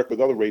then I work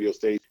with other radio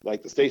stations,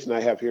 like the station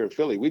I have here in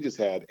Philly. We just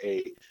had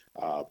a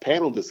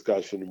panel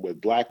discussion with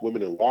Black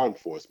women in law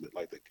enforcement,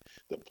 like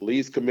the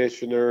police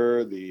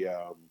commissioner, the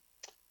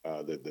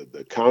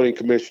county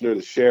commissioner,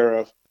 the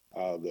sheriff,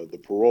 the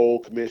parole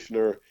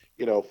commissioner,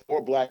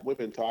 4 Black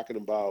women talking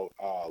about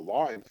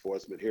law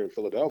enforcement here in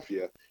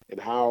Philadelphia and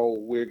how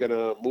we're going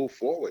to move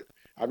forward.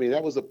 I mean,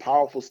 that was a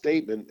powerful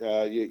statement,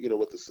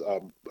 with this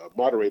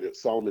moderator,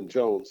 Solomon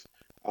Jones,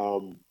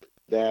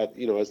 that,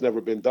 has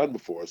never been done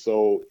before.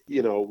 So,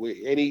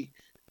 any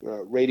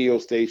radio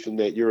station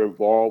that you're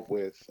involved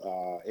with,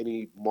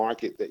 any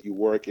market that you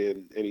work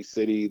in, any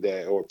city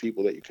or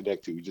people that you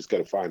connect to, you just got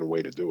to find a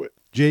way to do it.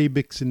 Jay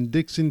Mixon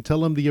Dixon, tell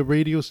them the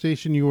radio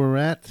station you were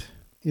at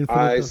in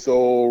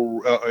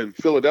Philadelphia. In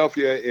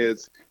Philadelphia,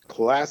 it's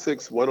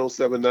Classics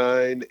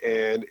 107.9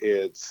 and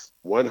it's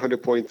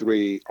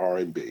 100.3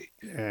 R&B.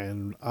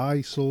 And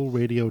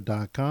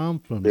isoulradio.com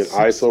from and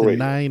 6 to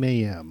 9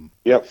 a.m.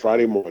 Yep,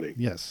 Friday morning.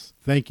 Yes.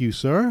 Thank you,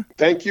 sir.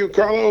 Thank you,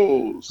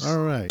 Carlos. All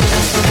right.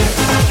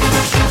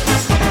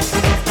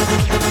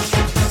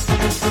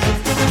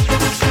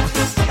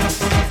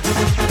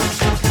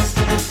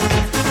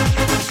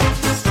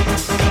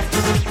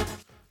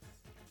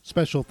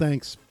 Special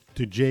thanks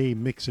to Jay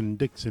Mixon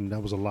Dixon.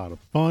 That was a lot of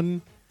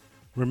fun.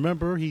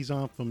 Remember, he's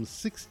on from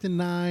 6 to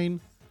 9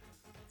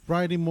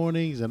 Friday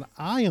mornings, and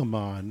I am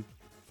on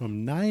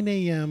from 9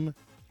 a.m.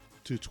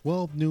 to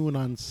 12 noon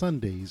on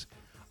Sundays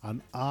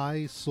on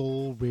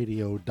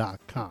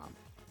isoulradio.com.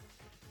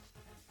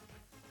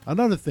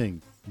 Another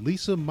thing,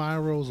 Lisa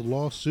Myro's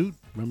lawsuit,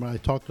 remember I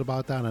talked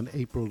about that on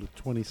April the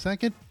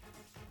 22nd,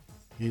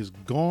 is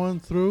gone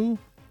through.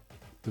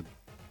 The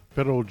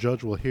federal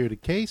judge will hear the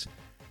case,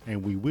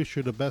 and we wish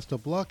her the best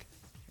of luck.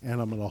 And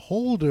I'm going to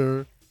hold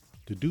her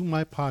to do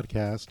my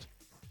podcast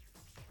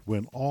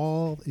when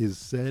all is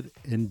said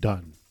and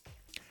done.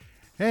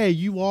 Hey,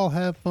 you all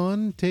have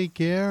fun. Take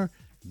care.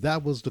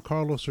 That was the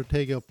Carlos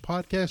Ortega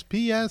podcast.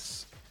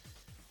 P.S.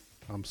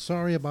 I'm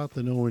sorry about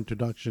the no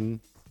introduction.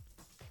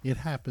 It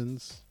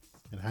happens.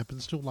 It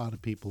happens to a lot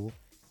of people.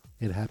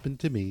 It happened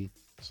to me.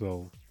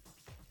 So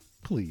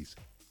please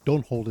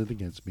don't hold it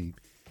against me.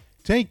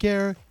 Take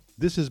care.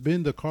 This has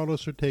been the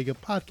Carlos Ortega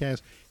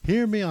podcast.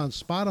 Hear me on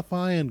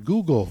Spotify and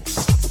Google.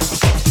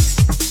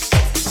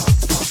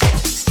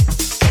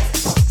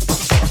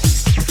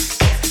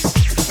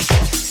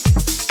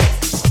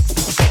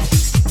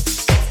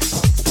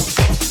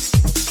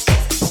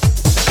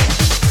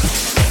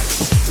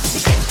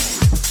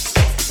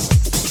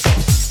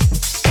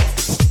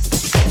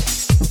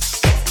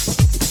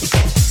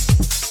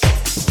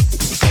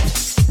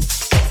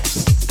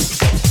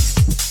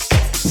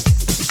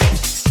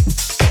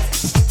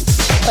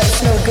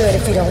 Good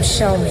if you don't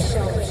show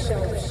me.